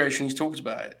thing with Gresham. He's talked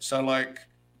about it. So like,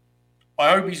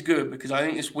 I hope he's good because I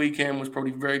think this weekend was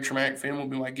probably very traumatic for him. Would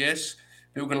be my guess.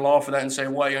 People can laugh at that and say,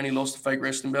 "Why he only lost the fake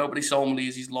wrestling belt?" But this ultimately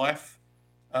is his life.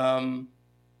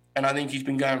 And I think he's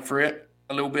been going through it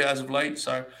a little bit as of late.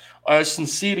 So I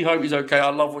sincerely hope he's okay. I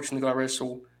love watching the guy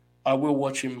wrestle. I will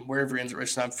watch him wherever he ends up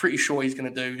wrestling. I'm pretty sure he's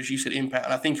going to do, as you said, Impact.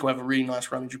 And I think he'll have a really nice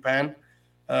run in Japan.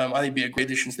 I think he'd be a great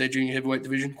addition to their junior heavyweight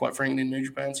division, quite frankly, in New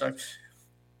Japan. So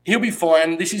he'll be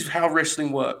fine. This is how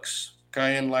wrestling works.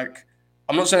 Okay. And like,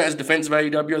 I'm not saying that as a defense of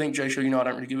AEW. I think Jaychele, I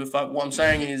don't really give a fuck. What I'm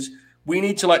saying is we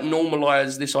need to like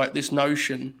normalize this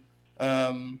notion.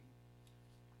 To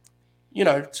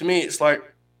me, it's like,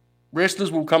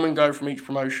 wrestlers will come and go from each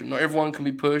promotion. Not everyone can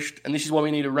be pushed, and this is why we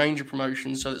need a range of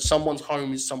promotions so that someone's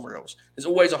home is somewhere else. There's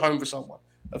always a home for someone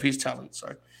of his talent.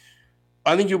 So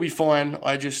I think you'll be fine.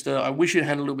 I just I wish it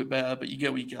had a little bit better, but you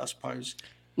get what you get, I suppose.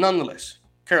 Nonetheless,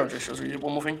 Carol, just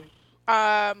one more thing.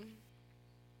 I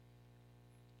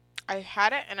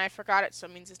had it and I forgot it, so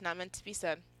it means it's not meant to be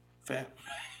said. Fair.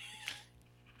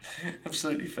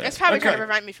 Absolutely fair. It's probably trying to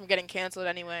prevent me from getting canceled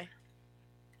anyway.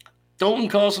 Dalton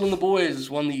Castle and the boys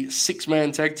won the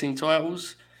 6-man tag team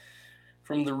titles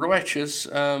from the Righteous.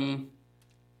 I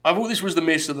thought this was the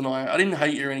miss of the night. I didn't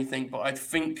hate it or anything, but I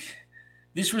think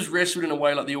this was wrestled in a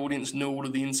way like the audience knew all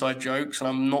of the inside jokes, and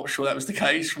I'm not sure that was the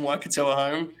case from what I could tell at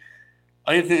home.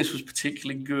 I didn't think this was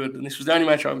particularly good, and this was the only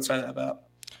match I would say that about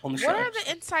on the show. What are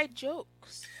the inside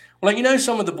jokes? Like,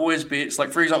 some of the boys' bits, like,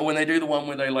 for example, when they do the one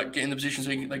where they, like, get in the position so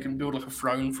they can build, like, a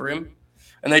throne for him.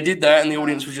 And they did that, and the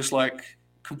audience was just, like,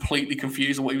 completely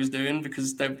confused on what he was doing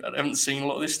because they haven't seen a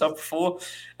lot of this stuff before.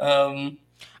 The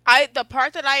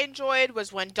part that I enjoyed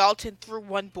was when Dalton threw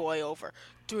one boy over,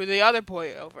 threw the other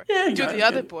boy over,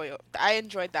 other boy over. I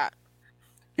enjoyed that.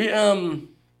 In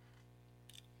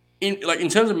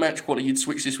terms of match quality, you'd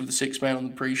switch this with the 6-man on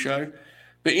the pre-show.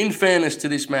 But in fairness to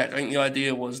this match, I think the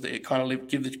idea was that it kind of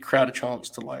give the crowd a chance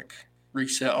to like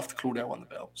reset after Claudio won the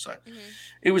belt. So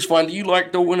It was fun. Do you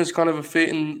like Dalton as kind of a fit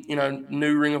in,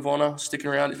 new Ring of Honor sticking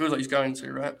around? It feels like he's going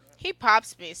to, right? He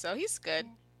pops me, so he's good.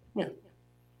 Yeah.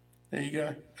 There you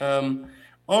go.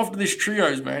 After this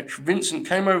trios match, Vincent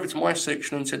came over to my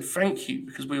section and said thank you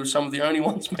because we were some of the only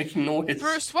ones making noise.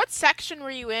 Bruce, what section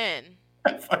were you in?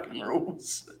 That fucking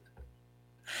rules.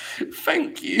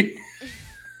 Thank you.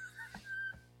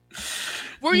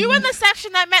 Were you in the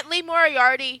section that met Lee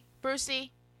Moriarty,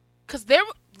 Brucey? Because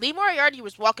Lee Moriarty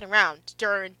was walking around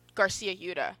during Garcia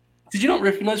Yuta. Did you not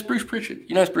recognize Bruce Pritchard?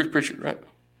 You know it's Bruce Pritchard, right?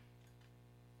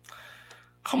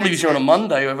 I can't believe he's here on a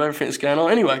Monday with everything that's going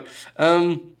on. Anyway,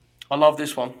 I love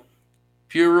this one.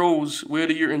 Pure Rules,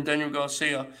 Wheeler Yuta and Daniel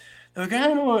Garcia. They were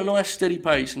going on at a nice steady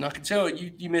pace, and I could tell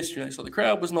you missed it. So the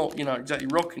crowd was not, exactly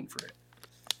rocking for it.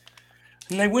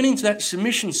 And they went into that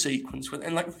submission sequence,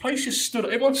 and like the place just stood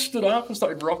up. Everyone stood up and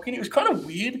started rocking. It was kind of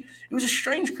weird. It was a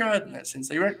strange crowd in that sense.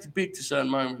 They reacted big to certain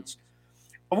moments.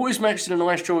 I've always matched in a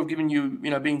nice job of giving you,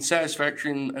 being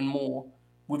satisfactory and more.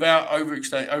 without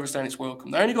overstaying its welcome.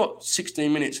 They only got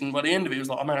 16 minutes, and by the end of it, it was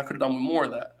like, oh man, I could have done with more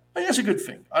of that. I think that's a good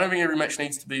thing. I don't think every match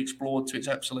needs to be explored to its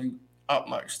absolute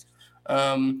utmost.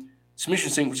 Submission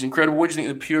sync was incredible. What do you think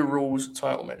of the Pure Rules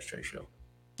title match, Jaychele?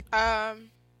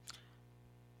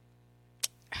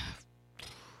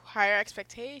 Higher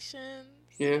expectations.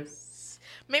 Yeah.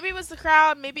 Maybe it was the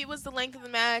crowd. Maybe it was the length of the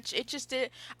match. It just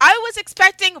did. I was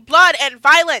expecting blood and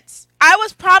violence. I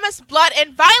was promised blood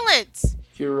and violence.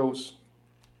 Pure Rules.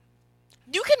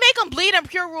 You can make them bleed on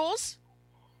Pure Rules.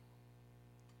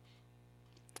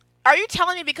 Are you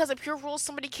telling me because of Pure Rules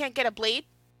somebody can't get a blade?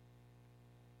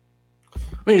 I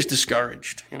mean, it's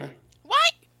discouraged, you know.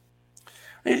 What?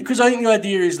 Because I think the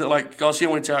idea is that, like, Garcia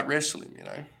wanted to out-wrestle him, you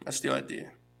know. That's the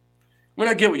idea. I mean,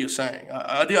 I get what you're saying.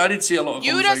 I did see a lot of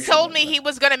You'd have told me he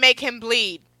was going to make him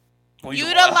bleed. Well,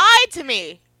 you'd have lied to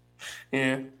me.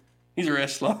 Yeah. He's a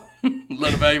wrestler. A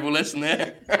lot of valuable lesson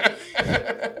there.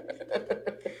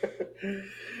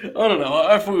 I don't know.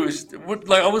 I thought it was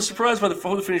like I was surprised by the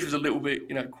finish was a little bit,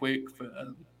 you know, quick, but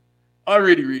I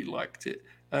really, really liked it.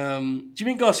 Do you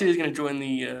think Garcia is going to join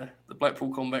the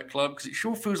Blackpool Combat Club? Because it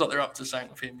sure feels like they're up to something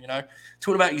with him. You know,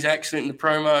 talking about his accident in the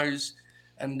promos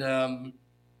and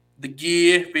the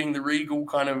gear being the Regal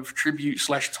kind of tribute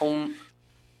 / taunt.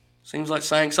 Seems like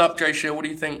something's up, Jaychele. What do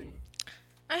you think?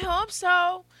 I hope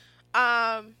so.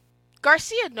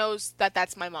 Garcia knows that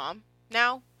that's my mom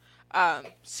now.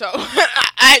 So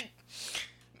I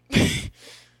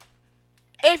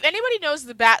if anybody knows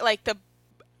the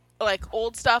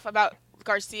old stuff about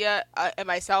Garcia and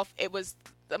myself, it was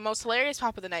the most hilarious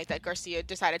pop of the night that Garcia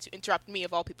decided to interrupt me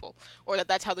of all people, or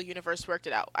that's how the universe worked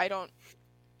it out. I don't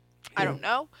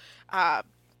know. I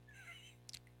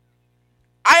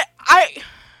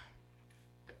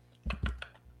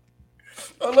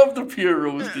love the Pure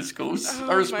Rules discourse. Oh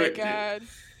I respect my God. it.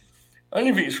 I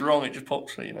don't think it's wrong. It just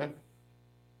pops me, you know.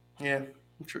 Yeah,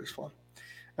 I'm sure it's fine.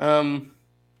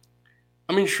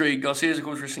 I'm intrigued. Garcia's, of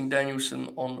course, wrestling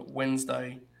Danielson on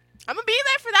Wednesday. I'm going to be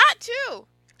there for that, too.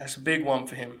 That's a big one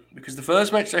for him. Because the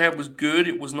first match they had was good.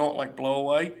 It was not like blow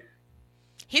away.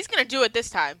 He's going to do it this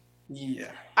time.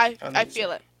 Yeah. I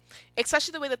feel it.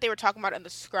 Especially the way that they were talking about it in the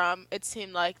scrum. It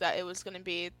seemed like that it was going to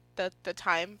be the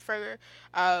time for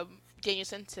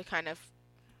Danielson to kind of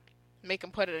make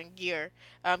him put it in gear.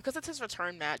 Because it's his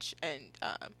return match. And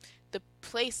the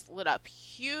place lit up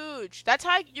huge. That's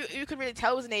how you could really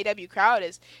tell it was an AEW crowd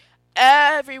is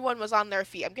everyone was on their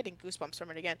feet. I'm getting goosebumps from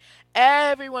it again.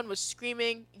 Everyone was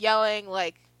screaming, yelling,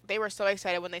 like they were so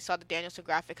excited when they saw the Danielson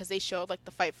graphic because they showed like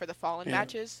the Fight for the Fallen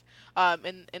matches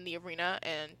in the arena,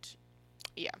 and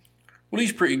yeah. Well,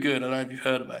 he's pretty good. I don't know if you've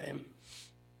heard about him.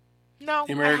 No,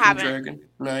 the American I haven't. Dragon.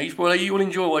 No, you will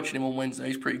enjoy watching him on Wednesday.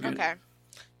 He's pretty good. Okay.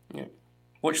 Yeah.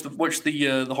 Watch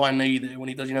the high knee there when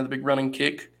he does, you know, the big running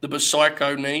kick, the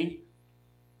psycho knee.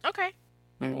 Okay.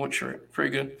 Yeah, watch it. Pretty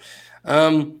good.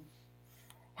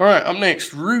 All right, up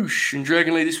next, ROH and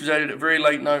Dragon Lee. This was added at very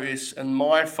late notice, and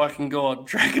my fucking God,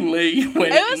 Dragon Lee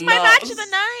went It was nuts. my match of the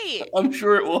night. I'm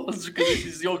sure it was, because this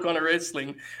is your kind of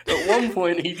wrestling. At one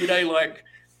point, he did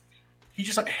he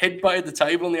just headbutted the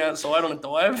table on the outside on a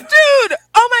dive. Dude,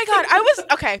 oh my God, I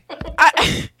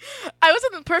was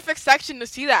in the perfect section to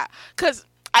see that, because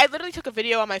I literally took a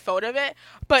video on my phone of it,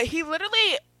 but he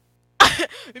literally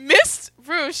missed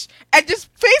ROH and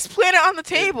just face planted on the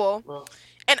table. Well,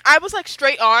 and I was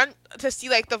straight on to see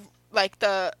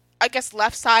the I guess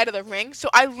left side of the ring. So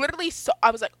I literally saw,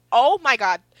 I was like, oh my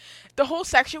God. The whole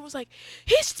section was like,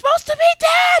 he's supposed to be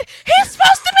dead! He's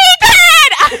supposed to be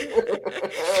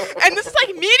dead! And this is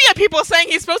media people saying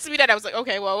he's supposed to be dead. I was like,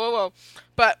 okay, whoa.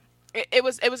 But it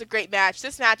was a great match.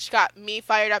 This match got me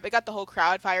fired up. It got the whole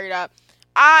crowd fired up.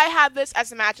 I had this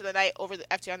as a match of the night over the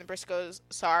FTR and the Briscoes.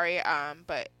 Sorry,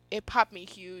 but it popped me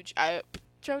huge.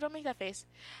 Joe, don't make that face.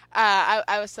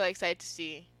 I was so excited to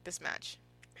see this match.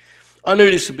 I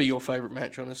knew this would be your favourite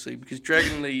match, honestly, because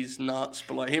Dragon Lee's nuts,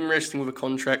 but him wrestling with a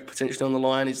contract potentially on the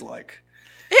line is like...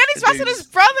 Yeah, and he's wrestling his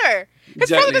brother.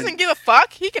 His brother doesn't give a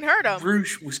fuck. He can hurt him.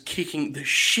 ROH was kicking the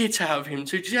shit out of him,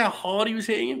 too. Did you see how hard he was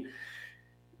hitting him?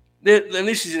 And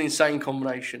this is an insane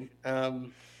combination.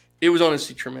 It was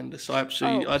honestly tremendous.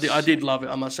 I did love it,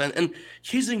 I must say. And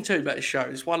here's the thing, too, about the show.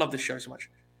 This is why I love this show so much.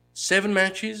 7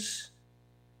 matches.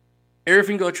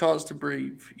 Everything got a chance to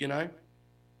breathe, you know?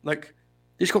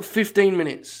 This got 15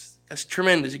 minutes. That's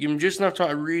tremendous. It gave him just enough time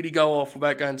to really go off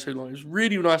without going too long. It was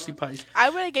really nicely paced.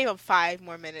 I would have gave him 5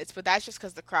 more minutes, but that's just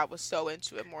because the crowd was so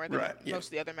into it more than most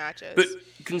of the other matches. But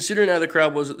considering how the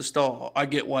crowd was at the start, I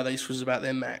get why this was about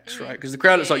their max, right? Because the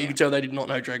crowd, it's you could tell they did not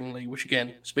know Dragon Lee, which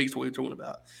again speaks to what we were talking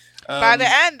about. By the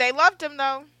end, they loved him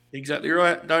though. Exactly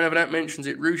right. Don't have that mentions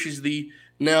it. ROH is the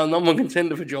now number one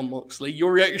contender for Jon Moxley.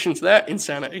 Your reaction to that?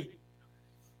 Insanity.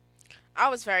 I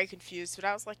was very confused, but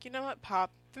I was like, you know what,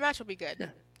 Pop, the match will be good. Yeah.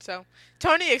 So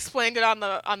Tony explained it on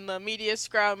the media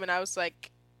scrum, and I was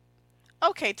like,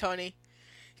 okay, Tony,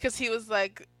 because he was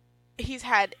like, he's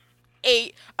had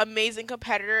 8 amazing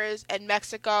competitors in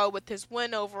Mexico with his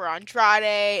win over Andrade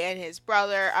and his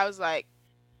brother. I was like,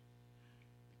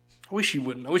 I wish you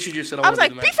wouldn't. I wish you just said. I was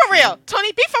like, be for real,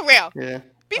 Tony, be for real. Yeah,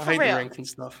 be I for hate real. the ranking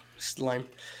stuff. It's lame.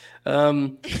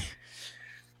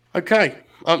 Okay,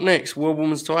 up next, World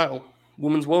Women's Title.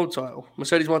 Women's World Title.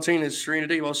 Mercedes Martinez, Serena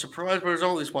Deeb. I was surprised by the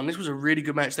result of this one. This was a really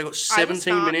good match. They got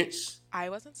 17 minutes. I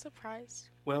wasn't surprised.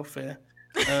 Well, fair.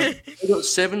 They got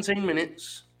 17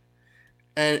 minutes.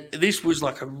 And this was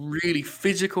like a really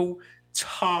physical,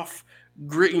 tough,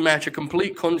 gritty match. A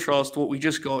complete contrast to what we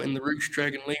just got in the Roosh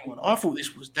Dragon Lee one. I thought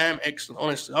this was damn excellent,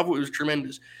 honestly. I thought it was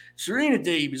tremendous. Serena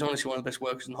Deeb is honestly one of the best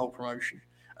workers in the whole promotion.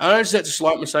 I know that's to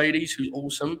slight Mercedes, who's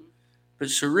awesome. But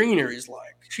Serena is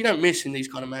like, she don't miss in these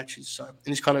kind of matches. So,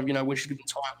 in this kind of, when she's given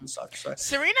time and such. So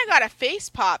Serena got a face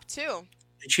pop, too.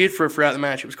 They cheered for her throughout the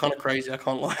match. It was kind of crazy, I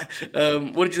can't lie.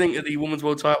 What did you think of the Women's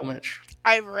World Title match?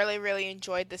 I really, really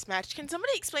enjoyed this match. Can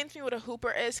somebody explain to me what a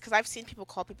hooper is? Because I've seen people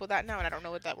call people that now, and I don't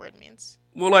know what that word means.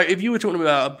 Well, like, if you were talking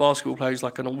about a basketball player who's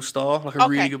like an all-star, like a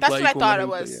really good player. That's what I thought it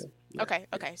was. Yeah. Okay,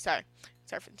 sorry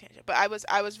for the tangent. But I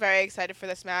was very excited for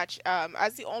this match.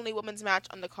 As the only women's match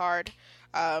on the card,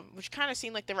 which kind of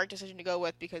seemed like the right decision to go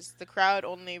with because the crowd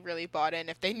only really bought in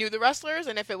if they knew the wrestlers,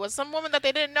 and if it was some woman that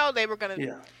they didn't know, they were going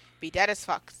to be dead as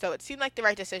fuck. So it seemed like the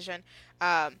right decision.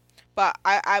 But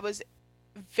I was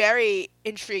very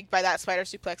intrigued by that spider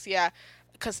suplex,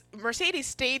 because Mercedes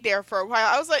stayed there for a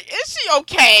while. I was like, is she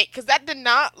okay? Because that did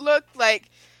not look like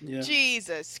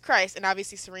Jesus Christ. And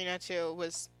obviously Serena, too,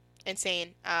 was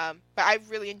insane. But I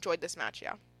really enjoyed this match,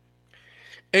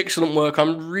 Excellent work.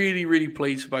 I'm really, really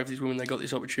pleased for both these women. They got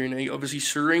this opportunity. Obviously,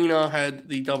 Serena had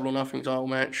the Double or Nothing title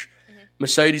match. Mm-hmm.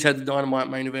 Mercedes had the Dynamite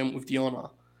main event with Deonna.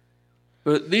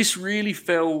 But this really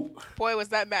felt... Boy, was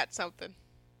that match something.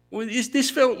 Well, this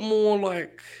felt more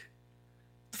like...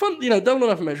 Fun, Double or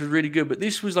Nothing match was really good, but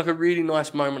this was like a really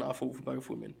nice moment, I thought, for both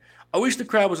women. I wish the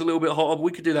crowd was a little bit hotter, but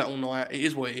we could do that all night. It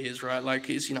is what it is, right? Like,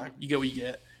 it's, you get what you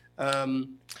get. I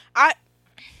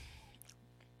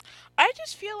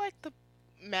just feel like the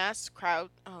mass crowd...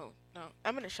 Oh, no.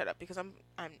 I'm going to shut up because I'm...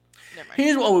 Never mind.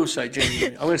 Here's what I will say,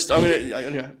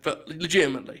 genuinely. But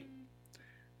legitimately.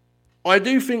 I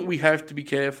do think we have to be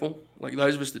careful, like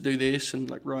those of us that do this and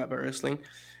like write about wrestling.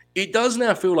 It does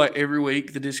now feel like every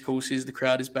week the discourse is the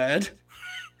crowd is bad.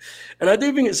 And I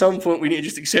do think at some point we need to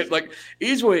just accept, like, it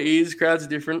is what it is, crowds are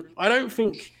different. I don't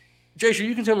think, Jaychele,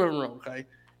 you can tell me if I'm wrong, okay?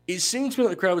 It seems to me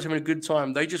like the crowd was having a good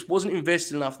time. They just wasn't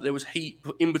invested enough that there was heat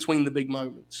in between the big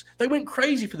moments. They went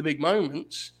crazy for the big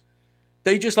moments.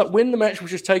 They just, like, when the match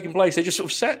was just taking place, they just sort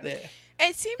of sat there.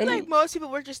 It seemed like most people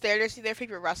were just there to see their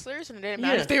favorite wrestlers, and it didn't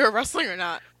matter if they were wrestling or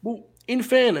not. Well, in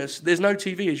fairness, there's no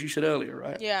TV, as you said earlier,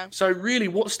 right? Yeah. So really,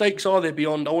 what stakes are there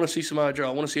beyond, I want to see Samoa Joe,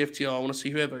 I want to see FTR, I want to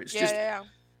see whoever? It's just...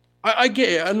 I get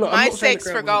it. I'm My not stakes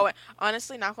for going...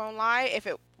 Honestly, not going to lie,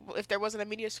 if there wasn't a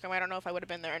media scrum, I don't know if I would have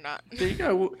been there or not. There you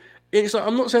go. Well, it's like,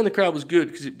 I'm not saying the crowd was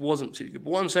good, because it wasn't too good. But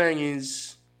what I'm saying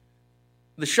is...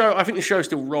 I think the show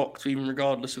still rocked, even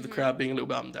regardless of the crowd being a little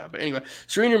bit up and down. But anyway,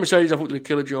 Serena and Mercedes, I thought did a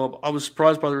killer job. I was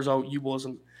surprised by the result. You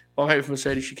wasn't. But I'm happy for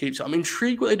Mercedes. She keeps it. I'm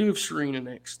intrigued what they do with Serena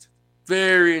next.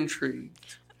 Very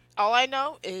intrigued. All I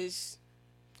know is,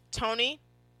 Tony,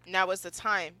 now is the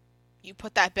time. You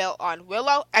put that belt on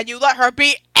Willow, and you let her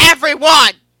beat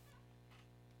everyone!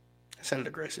 That sounded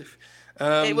aggressive.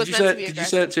 It was meant to be aggressive. Did you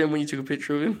say that to him when you took a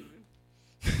picture of him?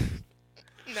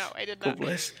 No, I did God not.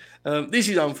 bless. This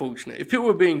is unfortunate. If people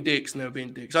were being dicks, then they were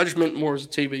being dicks. I just meant more as a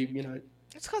TV,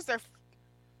 It's because they're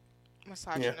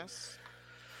misogynists.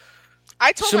 Yeah.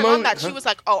 I told my mom that. She was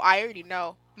like, oh, I already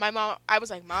know. I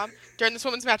was like, Mom, during this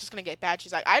women's match, it's going to get bad.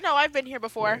 She's like, I know, I've been here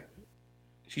before. Yeah.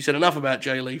 She said enough about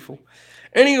Jay Lethal.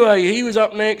 Anyway, he was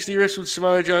up next. He wrestled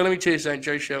Samoa Joe. Let me tell you something,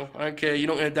 Jaychele. I don't care. You're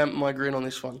not going to dampen my grin on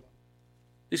this one.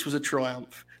 This was a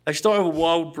triumph. They started with a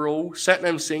wild brawl.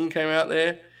 Satnam Singh came out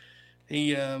there.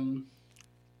 He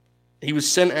was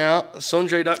sent out.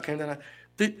 Sanjay Dutt came down.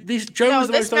 This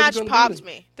match popped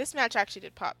me. This match actually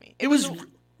did pop me. It was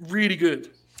really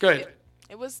good. Go ahead.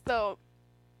 It was the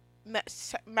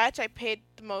match I paid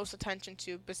the most attention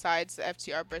to besides the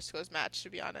FTR Briscoes match, to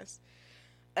be honest.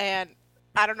 And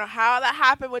I don't know how that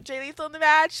happened with Jay Lethal in the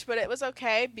match, but it was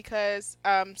okay because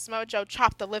Samoa Joe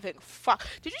chopped the living fuck.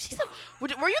 Did you see some? Were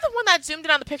you the one that zoomed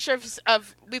in on the picture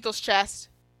of Lethal's chest?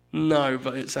 No,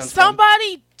 but it sounds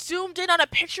Somebody zoomed in on a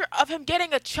picture of him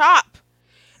getting a chop.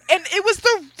 and it was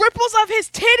the ripples of his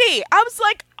titty. I was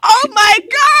like, oh my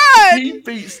god! He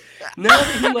beats now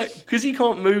that he because he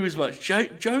can't move as much.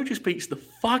 Joe just beats the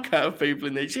fuck out of people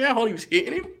in there. See how hard he was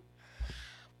hitting him?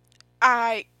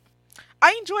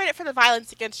 I enjoyed it for the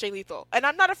violence against Jay Lethal, and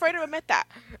I'm not afraid to admit that.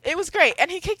 It was great, and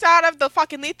he kicked out of the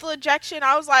fucking lethal injection.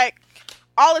 I was like,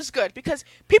 all is good, because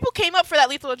people came up for that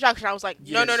lethal injection. I was like,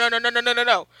 no, not right now.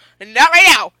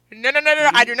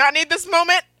 No. I do not need this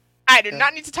moment. I do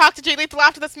not need to talk to Jay Lethal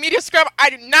after this media scrub.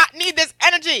 I do not need this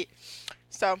energy.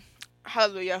 So,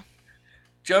 hallelujah.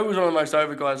 Joe was one of the most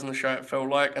over guys on the show, it felt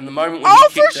like, and the moment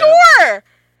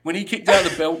when he kicked out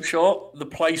the belt shot, the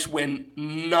place went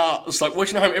nuts. Like,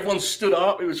 watching at home, everyone stood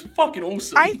up. It was fucking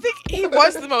awesome. I think he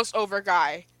was the most over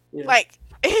guy. Yeah. Like,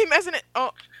 him as an... Oh,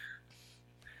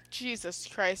 Jesus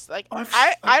Christ. Like,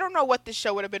 I don't know what this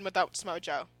show would have been without Samoa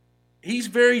Joe. He's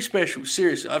very special.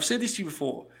 Seriously. I've said this to you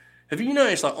before. Have you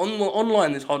noticed, like,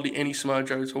 online there's hardly any Samoa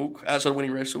Joe talk outside of when he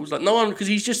wrestles? Like, no one... Because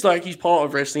he's just, like, he's part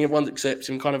of wrestling. Everyone accepts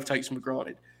him, kind of takes him for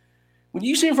granted. When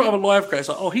you see him in front of a live crowd, it's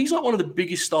like, oh, he's like one of the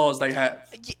biggest stars they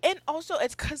have. And also,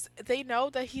 it's because they know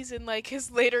that he's in, like, his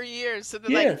later years. So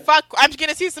they're like, fuck, I'm just going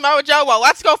to see Samoa Joe. Well,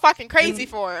 let's go fucking crazy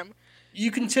for him.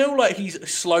 You can tell, like, he's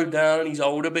slowed down and he's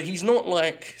older, but he's not,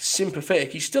 like,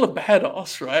 sympathetic. He's still a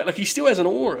badass, right? Like, he still has an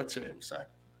aura to him, so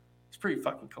it's pretty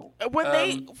fucking cool. When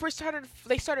they started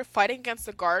fighting against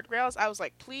the guardrails, I was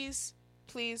like, please,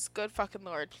 good fucking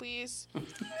Lord, please.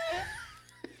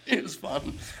 It was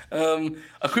fun.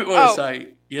 I quick want to say,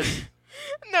 yes?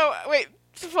 No, wait.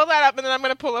 Pull that up, and then I'm going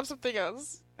to pull up something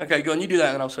else. Okay, go on. You do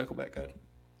that, and I'll circle back. Go.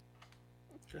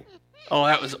 Okay. Oh,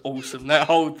 that was awesome. That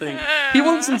whole thing. He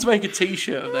wants them to make a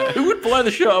T-shirt of that. Who would buy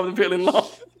the shirt other than people in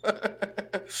love?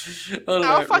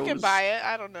 I'll fucking buy it.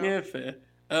 I don't know. Yeah, fair.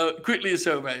 Quickly as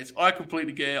so, mate. I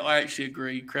completely get it. I actually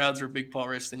agree. Crowds are a big part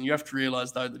of wrestling. You have to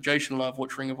realise, though, that Jaychele and I have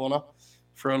watched Ring of Honor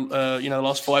for the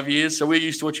last 5 years, so we're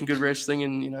used to watching good wrestling,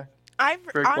 and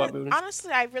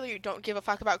honestly, I really don't give a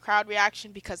fuck about crowd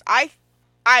reaction, because I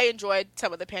enjoyed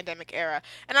some of the pandemic era,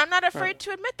 and I'm not afraid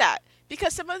to admit that,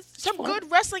 because some good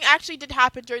wrestling actually did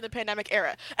happen during the pandemic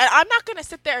era, and I'm not gonna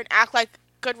sit there and act like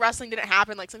good wrestling didn't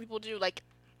happen like some people do. Like,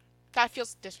 that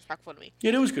feels disrespectful to me.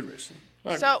 Yeah, it was good wrestling.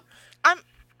 So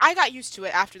I got used to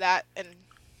it after that, and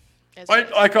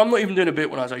I'm not even doing a bit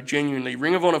when I say genuinely,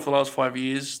 Ring of Honor for the last 5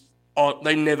 years. Oh,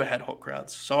 they never had hot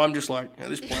crowds. So I'm just like, at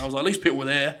this point, I was like, at least people were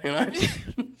there, you know?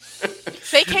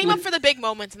 They came up for the big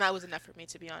moments, and that was enough for me,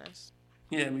 to be honest.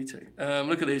 Yeah, me too.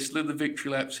 Look at this. Look at the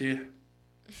victory laps here.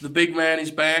 The big man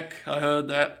is back. I heard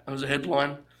that. That was a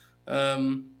headline.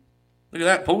 Look at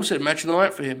that. Paul said match of the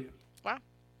night for him. Wow.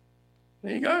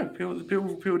 There you go. People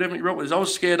definitely rock with this. I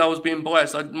was scared I was being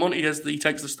biased. Monty he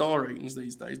takes the star ratings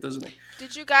these days, doesn't he?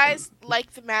 Did you guys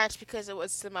like the match because it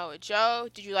was Samoa Joe?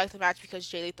 Did you like the match because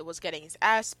Jay Lethal was getting his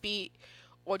ass beat?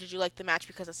 Or did you like the match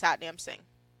because of Satnam Singh?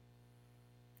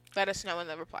 Let us know in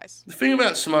the replies. The thing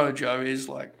about Samoa Joe is,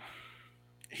 like,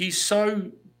 he's so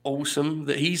awesome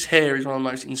that his hair is one of the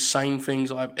most insane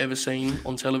things I've ever seen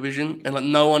on television, and, like,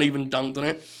 no one even dunked on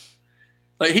it.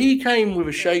 Like, he came with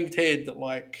a shaved head that,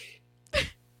 like,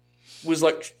 was,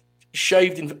 like,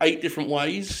 shaved in 8 different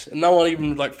ways, and no one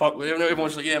even, like, fuck with it.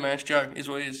 Everyone's like, yeah, man, it's Joe. It's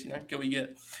what it is, you know, get what you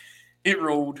get. It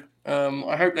ruled.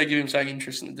 I hope they give him something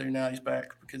interesting to do now he's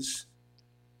back, because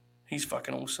he's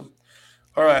fucking awesome.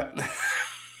 All right.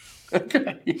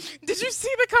 Okay. Did you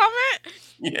see the comment?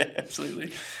 Yeah,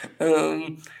 absolutely.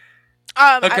 Okay.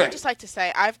 I would just like to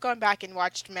say, I've gone back and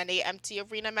watched many empty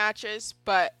arena matches,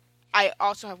 but I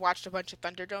also have watched a bunch of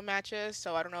Thunderdome matches,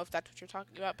 so I don't know if that's what you're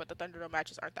talking about, but the Thunderdome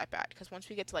matches aren't that bad, because once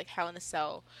we get to, like, Hell in a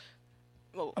Cell...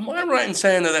 Well, am I right in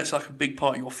saying that that's, like, a big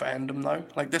part of your fandom, though?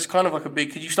 Like, that's kind of like a big...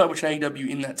 Because you started watching AEW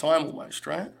in that time, almost,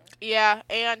 right? Yeah,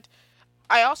 and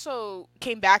I also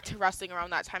came back to wrestling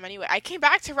around that time anyway. I came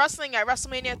back to wrestling at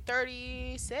WrestleMania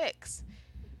 36.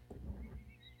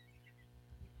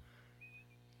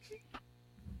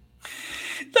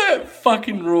 That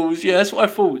fucking rules. Yeah, that's what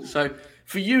I thought. So...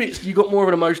 For you, you got more of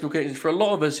an emotional connection. For a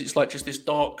lot of us, it's like just this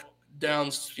dark,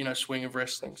 down, swing of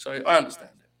wrestling. So I understand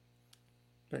it.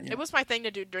 But, yeah. It was my thing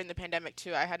to do during the pandemic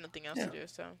too. I had nothing else to do.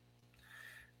 So.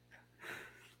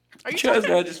 Are you talking?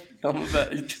 Now just become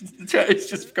about. It's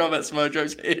just become about Samoa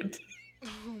Joe's head.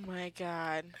 Oh my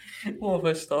god. What have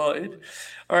I started?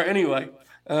 All right. Anyway,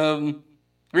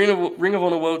 Ring of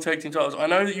Honor World Tag Team Titles. I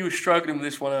know that you were struggling with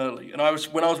this one early, and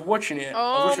when I was watching it.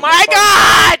 Oh my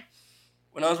god.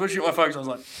 When I was watching it with my folks, I was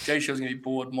like, Jaychele's going to be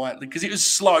bored, because it was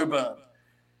slow burn.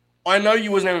 I know you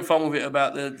wasn't having fun with it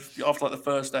after the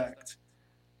first act.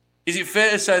 Is it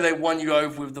fair to say they won you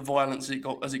over with the violence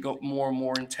as it got more and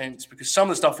more intense? Because some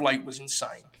of the stuff late was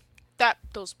insane.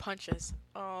 Those punches.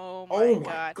 Oh Oh Oh my my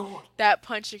god. god. That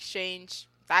punch exchange,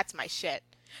 that's my shit.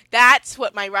 That's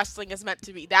what my wrestling is meant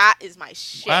to be. That is my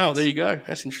Wow, there shit. you go.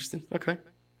 That's interesting. Okay.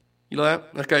 You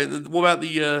like that? Okay. What about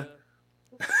the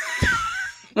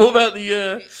what about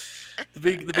the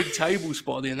big table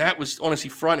spot there? And that was honestly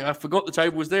frightening. I forgot the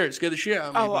table was there. It scared the shit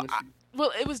out of me, to be Oh, honest with you.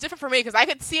 well, it was different for me because I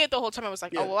could see it the whole time. I was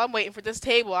like, oh, Yeah. well, I'm waiting for this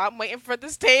table. I'm waiting for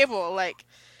this table. Like,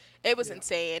 it was Yeah.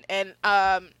 insane. And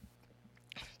how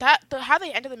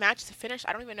they ended the match to finish,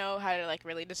 I don't even know how to like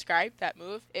really describe that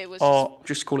move. It was just Art.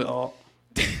 Just call it art.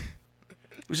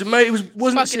 It was amazing. It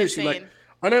wasn't fucking seriously like. insane.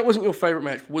 I know it wasn't your favorite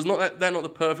match. But was not that not the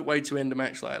perfect way to end a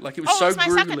match like that? Like it was Oh, it so was my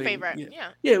second grueling. favorite. Yeah. Yeah.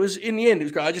 Yeah. It was in the end. It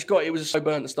was great. I just got it was so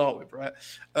burnt to start with, right?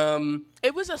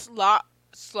 It was a lot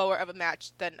slower of a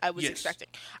match than I was Yes. expecting.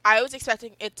 I was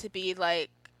expecting it to be like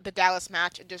the Dallas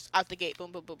match and just out the gate,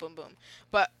 boom, boom, boom, boom, boom.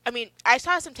 But I mean, I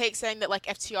saw some takes saying that like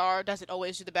FTR doesn't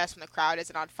always do the best when the crowd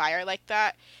isn't on fire like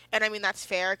that, and I mean that's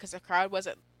fair because the crowd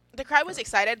wasn't. The crowd was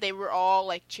excited. They were all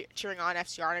like cheering on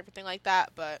FTR and everything like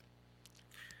that. But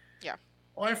yeah,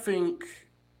 I think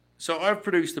so. I've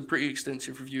produced a pretty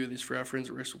extensive review of this for our friends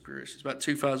at Wrestle Purists. It's about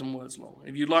 2,000 words long.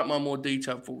 If you'd like my more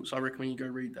detailed thoughts, I recommend you go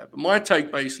read that. But my take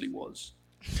basically was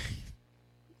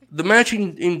the match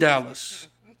in Dallas.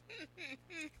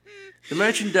 The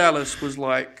match in Dallas was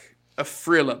like a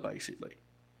thriller, basically.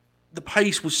 The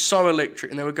pace was so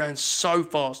electric and they were going so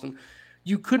fast, and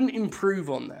you couldn't improve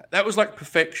on that. That was like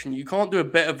perfection. You can't do a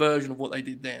better version of what they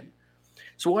did then.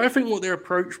 So I think what their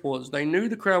approach was, they knew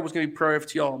the crowd was going to be pro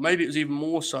FTR. Maybe it was even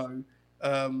more so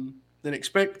than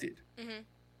expected. hmm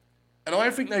And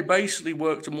I think they basically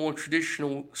worked a more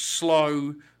traditional,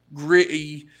 slow,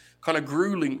 gritty, kind of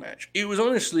grueling match. It was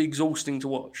honestly exhausting to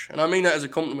watch. And I mean that as a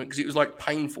compliment because it was like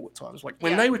painful at times. Like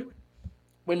yeah.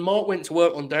 when Mark went to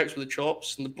work on Dax with the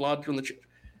chops and the blood on the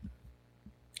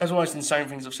that's almost insane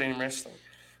things I've seen in wrestling.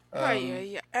 Right, yeah,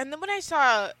 yeah. And then when I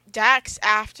saw Dax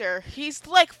after, he's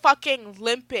like fucking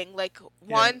limping, like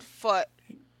Yeah. one foot.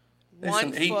 Listen,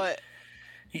 One foot.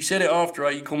 he said it after,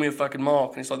 right? You call me a fucking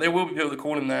Mark. And it's like, there will be people that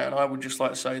call him that. And I would just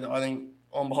like to say that I think,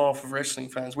 on behalf of wrestling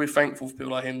fans, we're thankful for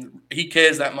people like him. He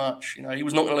cares that much. You know, he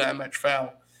was not going to let that match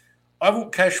fail. I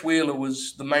thought Cash Wheeler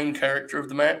was the main character of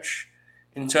the match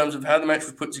in terms of how the match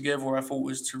was put together. I thought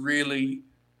was to really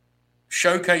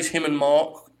showcase him and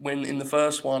Mark when in the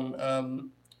first one,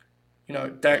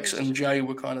 Dax and Jay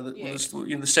were kind of the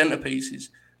centerpieces.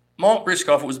 Mark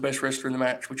Briscoe I thought was the best wrestler in the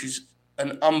match, which is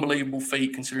an unbelievable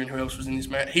feat considering who else was in this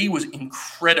match. He was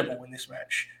incredible in this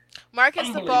match. Mark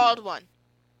is the bald one.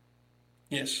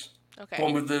 Yes. Okay.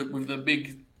 One with the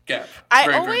big gap.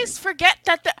 I always forget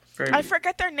that I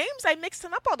forget their names. I mix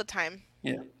them up all the time.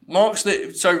 Yeah.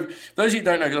 So those of you who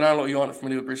don't know, because I know a lot of you aren't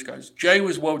familiar with Briscoes, Jay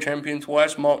was world champion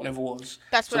twice, Mark never was.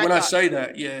 That's what so when I thought. Say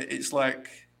that, yeah, it's like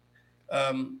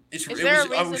Is there a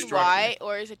reason why,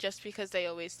 or is it just because they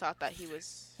always thought that he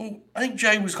was? Well, I think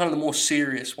Jay was kind of the more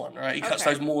serious one, right? He cuts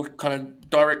Okay. those more kind of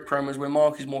direct promos where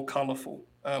Mark is more colourful.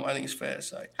 I think it's fair to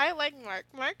say. I like Mark.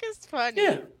 Mark is funny.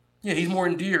 Yeah, he's more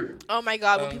endearing. Oh my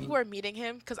god, when people were meeting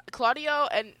him, because Claudio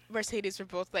and Mercedes were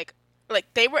both like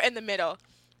they were in the middle,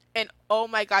 and oh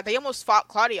my god, they almost fought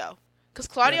Claudio, because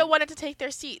Claudio wanted to take their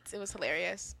seats. It was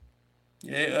hilarious.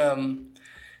 Yeah,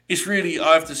 it's really,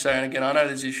 I have to say, and again, I know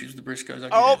there's issues with the Briscoes.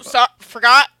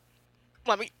 Forgot.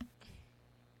 Let me.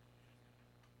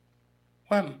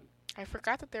 What? I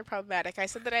forgot that they're problematic. I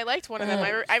said that I liked one of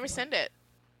them. I rescind it.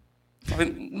 I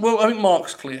think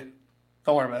Mark's clear.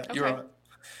 Don't worry about it. Okay. You're right.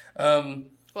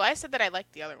 Well, I said that I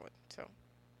liked the other one, so.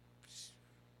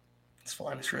 It's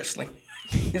fine. It's wrestling.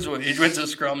 He's went to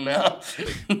scrum now.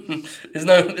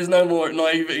 there's no more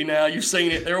naivety now. You've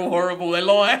seen it. They're all horrible. They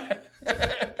lie.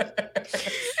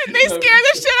 And they scare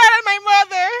the shit out of my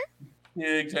mother.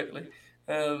 Yeah, exactly.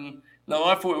 No,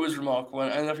 I thought it was remarkable,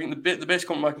 and I think the best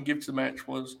compliment I can give to the match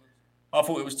was I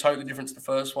thought it was totally different to the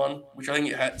first one, which I think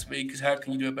it had to be, because how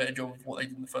can you do a better job of what they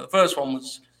did in the first? The first one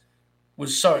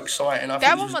was so exciting.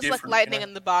 That one was like lightning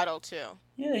in the bottle too.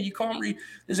 Yeah, you can't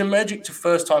there's a magic to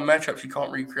first time matchups you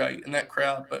can't recreate in that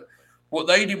crowd. But what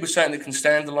they did was something that can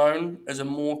stand alone as a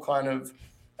more kind of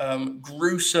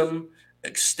gruesome,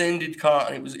 extended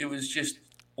cut, and it was just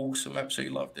awesome.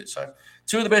 Absolutely loved it. So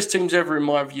two of the best teams ever in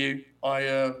my view. I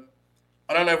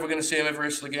don't know if we're going to see them ever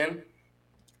wrestle again.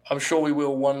 I'm sure we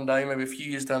will one day, maybe a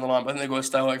few years down the line. But I think they've got to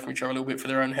stay away from each other a little bit for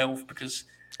their own health, because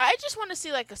I just want to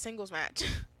see like a singles match.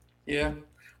 Yeah.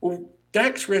 Well,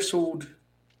 Dax wrestled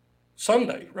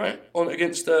Sunday, right,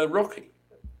 against Rocky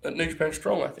at New Japan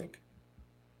Strong, I think.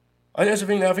 I think that's the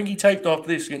thing. I think he taped after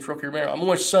this against Rocky Romero. I'm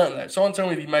almost certain of that. Someone tell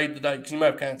me if he made the date, because he may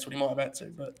have cancelled. He might have had to,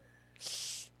 but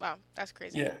wow, that's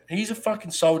crazy. Yeah, he's a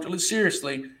fucking soldier.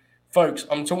 Seriously, Folks,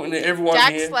 I'm talking to everyone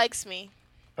Dax here, likes me.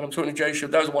 and I'm talking to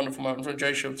Jaychele. That was a wonderful moment. I'm talking to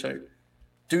Jaychele too.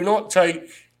 Do not take,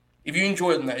 if you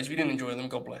enjoyed them, that is. If you didn't enjoy them,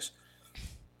 God bless.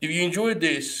 If you enjoyed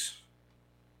this,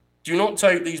 do not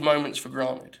take these moments for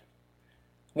granted.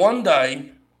 One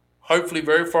day, hopefully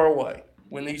very far away,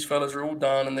 when these fellas are all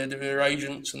done and they're doing their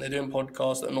agents and they're doing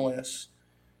podcasts that annoy us,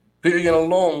 people are going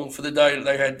to long for the day that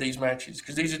they had these matches,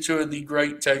 because these are two of the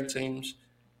great tag teams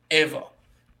ever.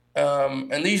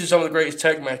 And these are some of the greatest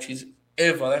tag matches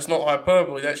ever. That's not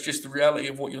hyperbole. That's just the reality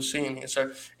of what you're seeing here.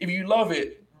 So if you love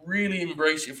it, really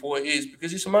embrace it for what it is,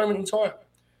 because it's a moment in time.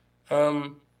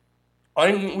 I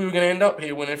didn't think we were going to end up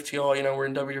here when FTR, were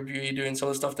in WWE doing some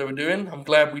of the stuff they were doing. I'm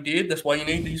glad we did. That's why you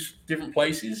need these different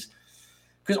places.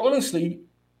 Because honestly,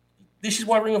 this is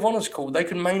why Ring of Honor's called. They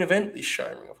can main event this show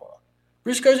in Ring of Honor.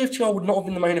 Briscoes FTR would not have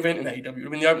been the main event in AEW. It would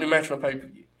have been the opening match on a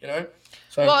pay-per-view,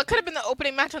 So, well, it could have been the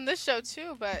opening match on this show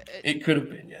too, but... It could have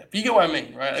been, yeah. But you get what I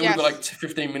mean, right? It yes. would have been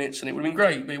 15 minutes and it would have been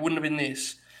great, but it wouldn't have been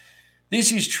this.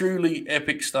 This is truly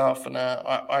epic stuff, and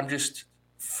I'm just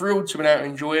thrilled to be able to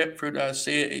enjoy it, thrilled to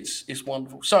see it. It's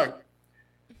wonderful. So,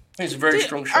 it's a very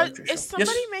strong show. Is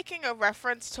somebody making a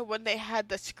reference to when they had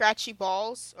the scratchy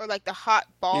balls, or the hot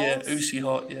balls? Yeah, Usi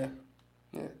hot, yeah.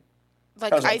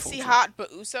 Icy hot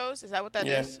but Usos? Is that what that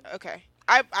is? Okay.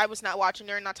 I was not watching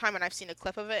during that time, and I've seen a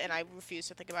clip of it, and I refuse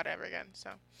to think about it ever again. So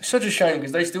it's such a shame,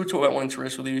 because they still talk about wanting to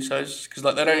wrestle the Usos, because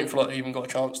they don't even feel like they even got a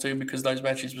chance to, because those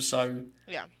matches were so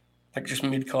just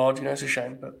mid card. It's a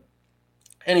shame. But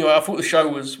anyway, I thought the show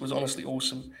was honestly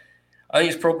awesome. I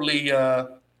think it's probably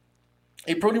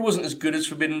it probably wasn't as good as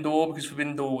Forbidden Door, because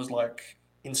Forbidden Door was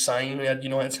insane. We had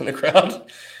United in the crowd,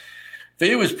 but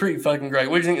it was pretty fucking great.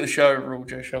 What do you think of the show overall,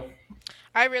 Jaychele?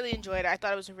 I really enjoyed it. I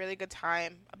thought it was a really good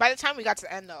time. By the time we got to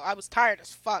the end, though, I was tired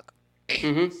as fuck.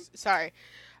 Mm-hmm. Sorry.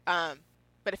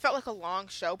 But it felt like a long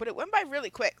show, but it went by really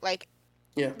quick.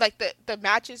 The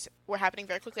matches were happening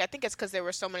very quickly. I think it's because there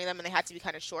were so many of them and they had to be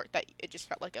kind of short that it just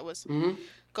felt like it was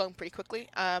going pretty quickly.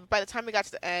 By the time we got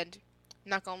to the end,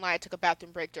 not gonna lie, I took a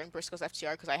bathroom break during Briscoes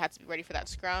FTR because I had to be ready for that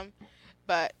scrum.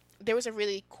 But there was a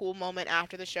really cool moment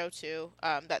after the show, too,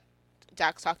 that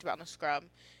Dax talked about in the scrum.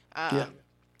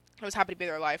 I was happy to be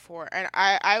there live for, and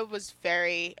I was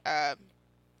very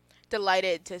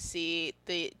delighted to see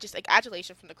the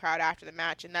adulation from the crowd after the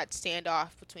match, and that standoff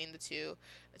between the two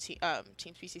teams,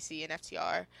 BCC and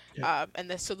FTR, and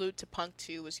the salute to Punk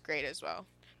too was great as well.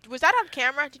 Was that on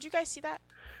camera? Did you guys see that?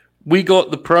 We got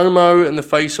the promo and the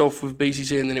face-off with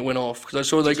BCC, and then it went off, because I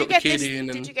saw they got the kid in.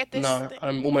 And did you get this? No,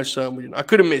 I'm almost certain we didn't. I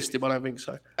could have missed it, but I don't think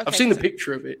so. Okay, I've seen the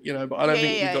picture of it, but I don't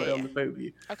think we got it on the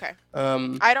pay-per-view. Okay.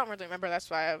 I don't really remember. That's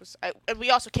why and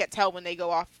we also can't tell when they go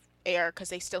off air, because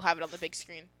they still have it on the big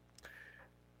screen.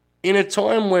 In a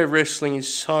time where wrestling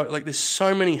is so, there's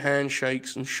so many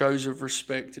handshakes and shows of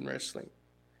respect in wrestling,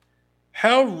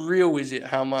 how real is it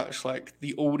how much,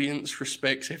 the audience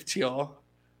respects FTR?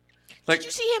 Did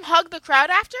you see him hug the crowd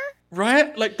after?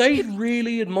 Right? They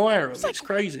really admire him. It's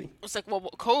crazy. It's well,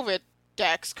 COVID,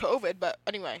 Dex, COVID, but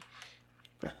anyway.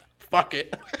 Fuck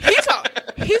it.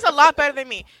 He's a lot better than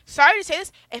me. Sorry to say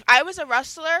this. If I was a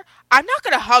wrestler, I'm not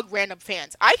going to hug random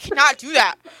fans. I cannot do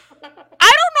that.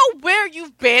 I don't know where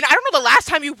you've been. I don't know the last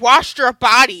time you washed your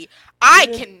body. I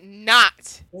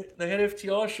cannot. They had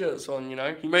FTR shirts on,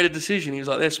 He made a decision. He was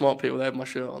like, they're smart people. They have my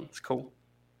shirt on. It's cool.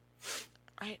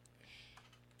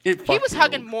 He was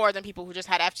hugging more than people who just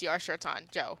had FTR shirts on,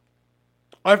 Joe.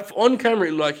 On camera,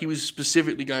 it looked like he was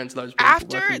specifically going to those people.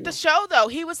 After the show, though,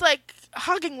 he was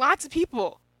hugging lots of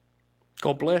people.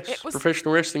 God bless.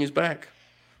 Professional wrestling is back.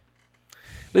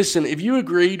 Listen, if you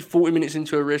agreed 40 minutes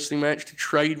into a wrestling match to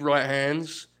trade right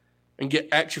hands and get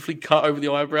actively cut over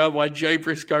the eyebrow by Jay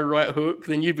Briscoe right hook,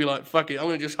 then you'd be like, fuck it, I'm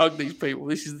going to just hug these people.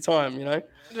 This is the time,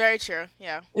 Very true,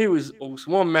 yeah. It was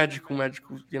awesome. What a magical,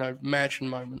 match and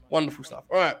moment. Wonderful stuff.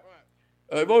 All right.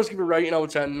 If I was to give a rating, I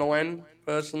would say a 9,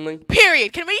 personally.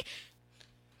 Period. Can we?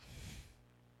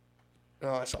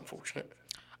 Oh, that's unfortunate.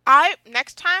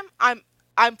 Next time,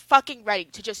 I'm fucking ready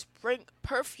to just bring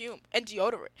perfume and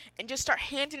deodorant and just start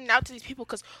handing it out to these people,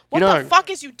 because what the fuck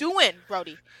is you doing,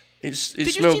 Brody? It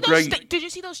smelled great. Did you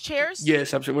see those chairs?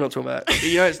 Yes, absolutely. We're not talking about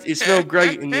that. It smelled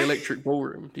great in the Electric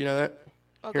Ballroom. Do you know that?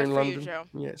 Oh, here good in for London. you, Joe.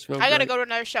 Yeah, it smells I gotta great. go to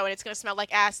another show, and it's gonna smell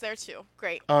like ass there too.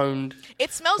 Great. Owned.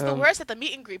 It smells the worst at the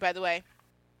meet and greet, by the way.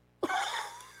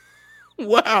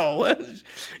 Wow, that's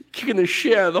kicking the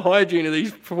shit out of the hygiene of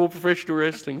these poor professional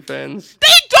wrestling fans. They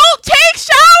don't take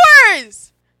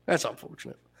showers! That's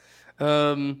unfortunate.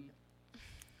 Yeah,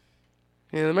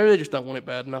 maybe they just don't want it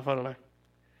bad enough. I don't know.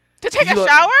 To take a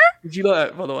shower? Did you like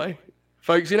that, by the way?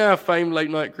 Folks, our famed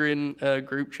Late Night Grin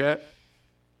group chat?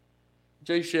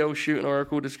 Jaychele shooting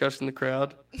Oracle discussing the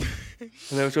crowd.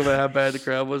 and they were talking about how bad the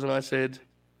crowd was, and I said,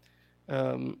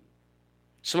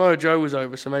 Samoa Joe was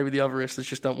over, so maybe the other wrestlers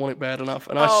just don't want it bad enough.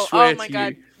 And I Oh swear my to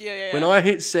god. you, Yeah. when I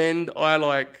hit send, I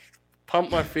like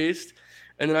pumped my fist,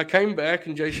 and then I came back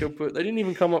and Jaychele put, they didn't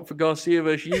even come up for Garcia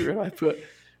versus Yuta, and I put,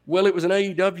 well, it was an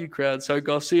AEW crowd, so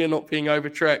Garcia not being over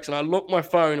tracks, and I locked my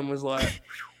phone and was like,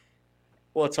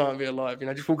 what a time to be alive,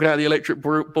 just walking out of the electric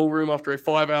ballroom after a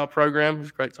 5-hour program. It was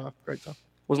a great time.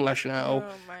 Wasn't lashing out at all.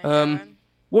 Oh my god.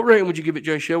 What rating would you give it,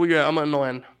 Jaychele? Were you at? I'm at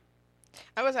 9.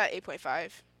 I was at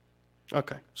 8.5.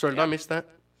 Okay. Sorry, did I miss that?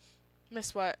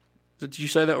 Miss what? Did you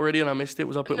say that already and I missed it?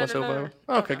 Was I putting myself over?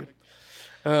 No, okay, good.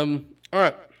 All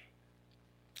right.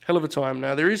 Hell of a time.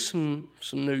 Now, there is some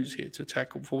news here to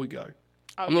tackle before we go.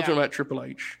 I'm not talking about Triple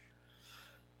H.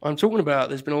 I'm talking about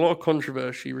there's been a lot of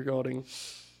controversy regarding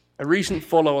a recent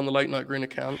follow on the Late Night Grin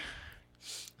account,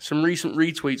 some recent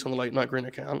retweets on the Late Night Grin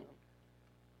account,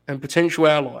 and potential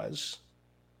allies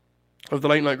of the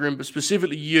Late Night Grin, but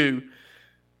specifically you.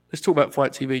 Let's talk about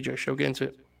Fight TV, Jaychele. Get into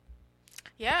it.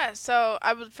 Yeah, so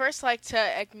I would first like to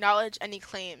acknowledge any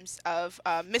claims of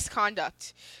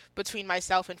misconduct between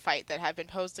myself and Fight that have been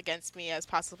posed against me as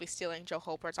possibly stealing Joe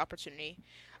Holbert's opportunity.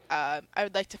 I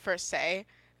would like to first say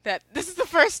that this is the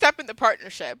first step in the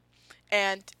partnership,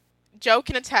 and Joe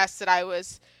can attest that I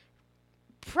was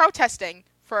protesting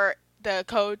for the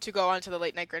code to go onto the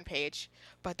Late Night Grin page,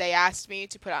 but they asked me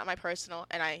to put out my personal,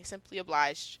 and I simply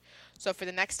obliged. So for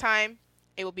the next time,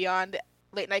 it will be on the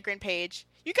Late Night Grin page.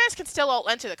 You guys can still all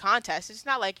enter the contest. It's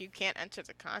not like you can't enter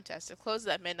the contest. It closes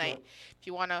at midnight. If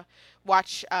you want to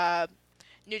watch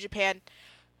New Japan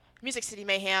Music City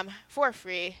Mayhem for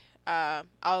free,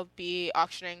 I'll be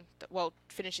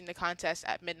finishing the contest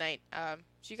at midnight.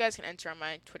 So you guys can enter on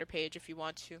my Twitter page if you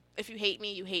want to. If you hate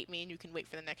me, and you can wait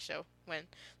for the next show when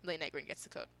Late Night Grin gets the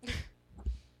code. I'm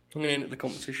going to enter the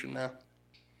competition now.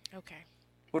 Okay.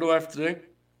 What do I have to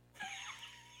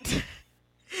do?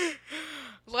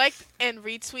 Like and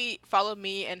retweet, follow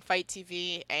me and Fight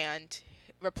TV, and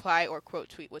reply or quote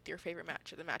tweet with your favorite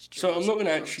match or the match. So I'm not going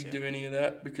to actually do any of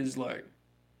that because, I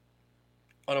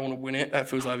don't want to win it. That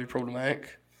feels like it'd be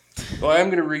problematic. But I am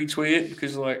going to retweet it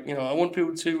because, I want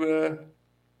people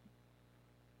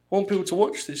to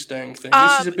watch this dang thing.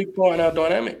 This is a big part in our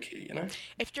dynamic here,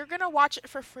 If you're going to watch it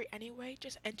for free anyway,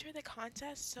 just enter the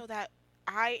contest so that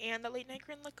I and the Late Night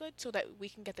Grin look good, so that we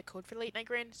can get the code for Late Night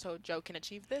Grin, so Joe can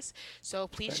achieve this. So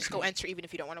please just go enter, even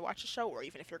if you don't want to watch the show, or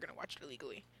even if you're going to watch it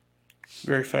illegally.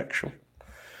 Very factual.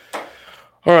 All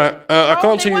right, I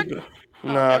can't see you.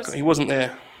 No, he wasn't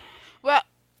there. Well,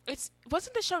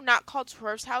 wasn't the show not called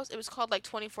Swerve's House? It was called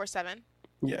 24/7.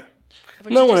 Yeah.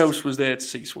 No one else was there to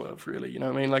see Swerve, really. You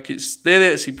know what I mean? They're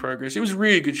there to see progress. It was a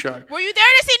really good show. Were you there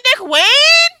to see Nick Wayne?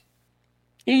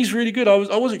 He's really good. I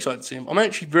was excited to see him. I'm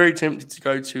actually very tempted to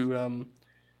go to, I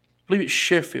believe it's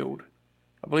Sheffield.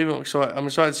 I'm excited.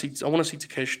 To see. I want to see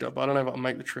Takeshita, but I don't know if I can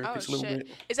make the trip. It's a little bit.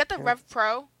 Is that the Rev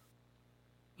Pro?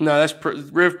 No, that's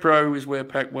Rev Pro is where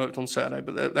Pac worked on Saturday,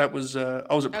 but that was I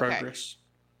was at Progress.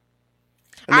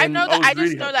 I know that. I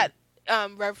just know that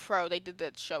Rev Pro, they did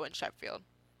the show in Sheffield.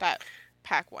 That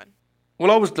Pac one. Well,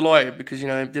 I was delighted because,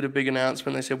 they did a big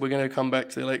announcement. They said, we're going to come back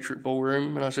to the Electric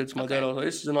Ballroom. And I said to my dad, I was like,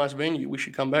 this is a nice venue. We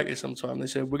should come back here sometime. They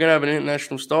said, we're going to have an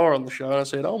international star on the show. And I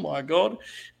said, oh, my God.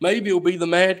 Maybe it'll be the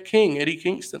Mad King, Eddie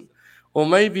Kingston. Or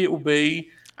maybe it will be...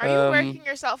 Are you working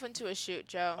yourself into a shoot,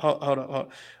 Joe? Hold on.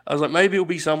 I was like, maybe it'll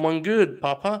be someone good,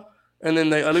 Papa. And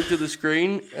then I looked at the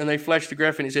screen and they flashed the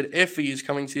graphic and it said, Effie is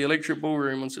coming to the Electric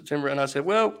Ballroom on September. And I said,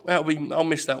 well, I'll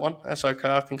miss that one. That's okay.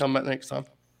 I can come back next time.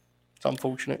 It's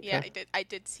unfortunate. Yeah, I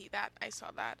did see that. I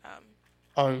saw that.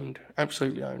 Owned.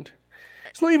 Absolutely owned.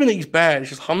 It's not even that he's bad.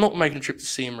 It's just I'm not making a trip to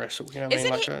see him wrestle. You know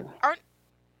what I mean?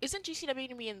 Isn't GCW going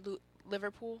to be in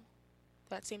Liverpool at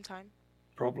that same time?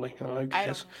 Probably. I don't know. I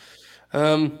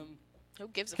don't know. Who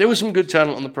gives a there was some good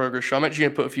talent on the Progress show. I'm actually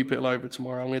going to put a few people over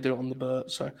tomorrow. I'm going to do it on the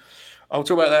Burt. So I'll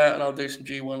talk about that and I'll do some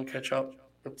G1 catch up.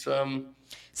 But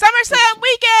SummerSlam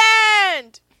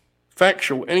weekend!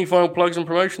 Factual. Any final plugs and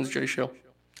promotions, Jaychele?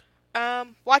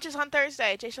 Watch us on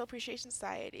Thursday, Jaychele Appreciation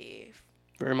Society.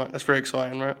 Very much. That's very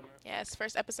exciting, right? Yes,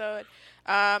 first episode.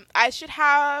 I should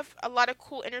have a lot of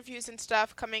cool interviews and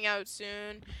stuff coming out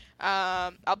soon.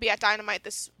 I'll be at Dynamite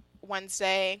this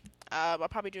Wednesday. I'll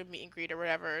probably do a meet and greet or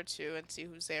whatever too and see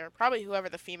who's there. Probably whoever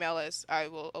the female is, I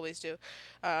will always do.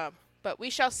 But we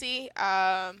shall see.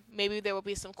 Maybe there will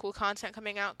be some cool content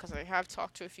coming out because I have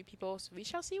talked to a few people. So we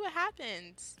shall see what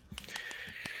happens.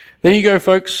 There you go,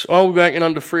 folks. I'll be back in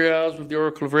under 3 hours with the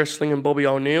Oracle of Wrestling and Bobby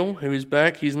O'Neill, who is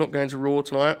back. He's not going to Raw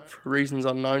tonight for reasons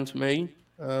unknown to me.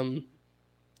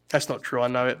 That's not true. I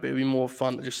know it, but it'd be more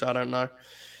fun to just say I don't know.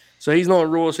 So he's not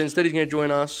on Raw, so instead he's going to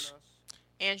join us.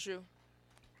 Andrew,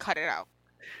 cut it out.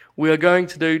 We are going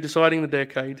to do Deciding the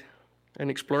Decade, an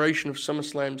exploration of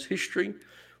SummerSlam's history.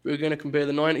 We're going to compare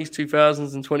the 90s,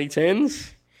 2000s, and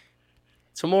 2010s.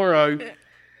 Tomorrow,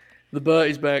 the Burt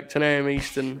is back, 10 a.m.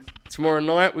 Eastern. Tomorrow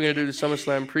night, we're going to do the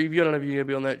SummerSlam preview. I don't know if you're going to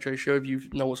be on that, Jay Show, if you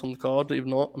know what's on the card. If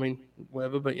not, I mean,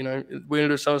 whatever. But, we're going to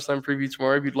do a SummerSlam preview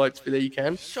tomorrow. If you'd like to be there, you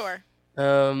can. Sure.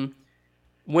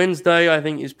 Wednesday, I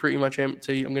think, is pretty much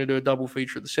empty. I'm going to do a double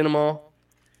feature at the cinema.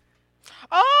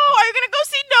 Oh, are you going to go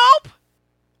see Nope?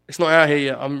 It's not out here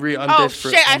yet. I'm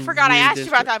desperate. Shit, I forgot. I asked you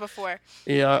about that before.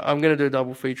 Yeah, I'm going to do a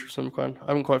double feature of some kind. I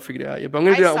haven't quite figured it out yet, but I'm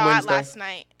going to do that on Wednesday. I saw it last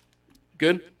night.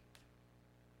 Good?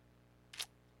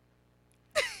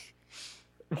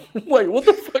 Wait, what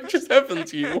the fuck just happened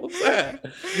to you? What's that?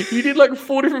 You did like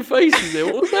 4 different faces there.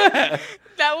 What was that?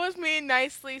 That was me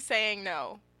nicely saying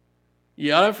no.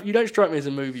 Yeah, you don't strike me as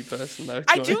a movie person, though.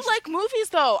 I do like movies,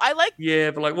 though.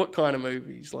 Yeah, but like what kind of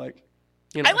movies? Like,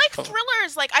 I like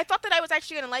thrillers. Like, I thought that I was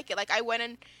actually gonna like it. Like, I went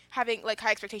in having like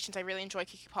high expectations. I really enjoy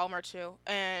Keke Palmer too,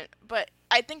 but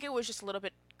I think it was just a little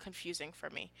bit confusing for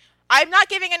me. I'm not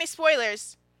giving any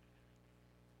spoilers,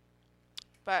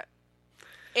 but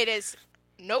it is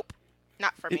nope,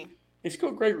 not for me. It's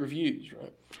got great reviews,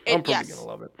 right? I'm probably gonna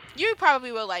love it. You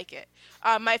probably will like it.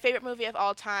 My favorite movie of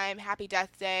all time: Happy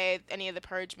Death Day, any of the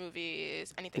Purge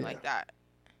movies, anything like that.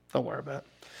 Don't worry about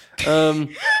it. Joe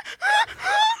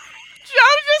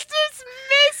just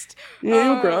dismissed. Yeah,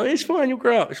 you'll grow. It's fine. You'll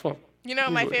grow out. It's fine. You know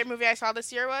what my favorite movie I saw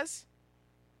this year was?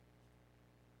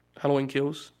 Halloween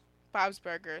Kills. Bob's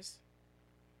Burgers.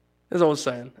 As I was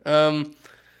saying.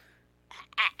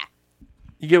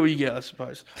 You get what you get, I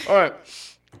suppose. All right.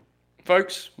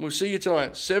 Folks, we'll see you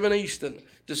tonight. 7 Eastern.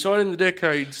 Deciding the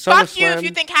Decade. Fuck you if you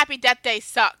think Happy Death Day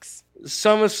sucks.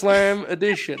 SummerSlam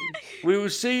edition. We will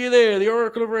see you there. The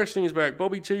Oracle of Wrestling is back.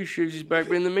 Bobby Two Shoes is back.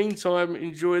 But in the meantime,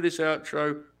 enjoy this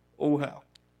outro. All hail.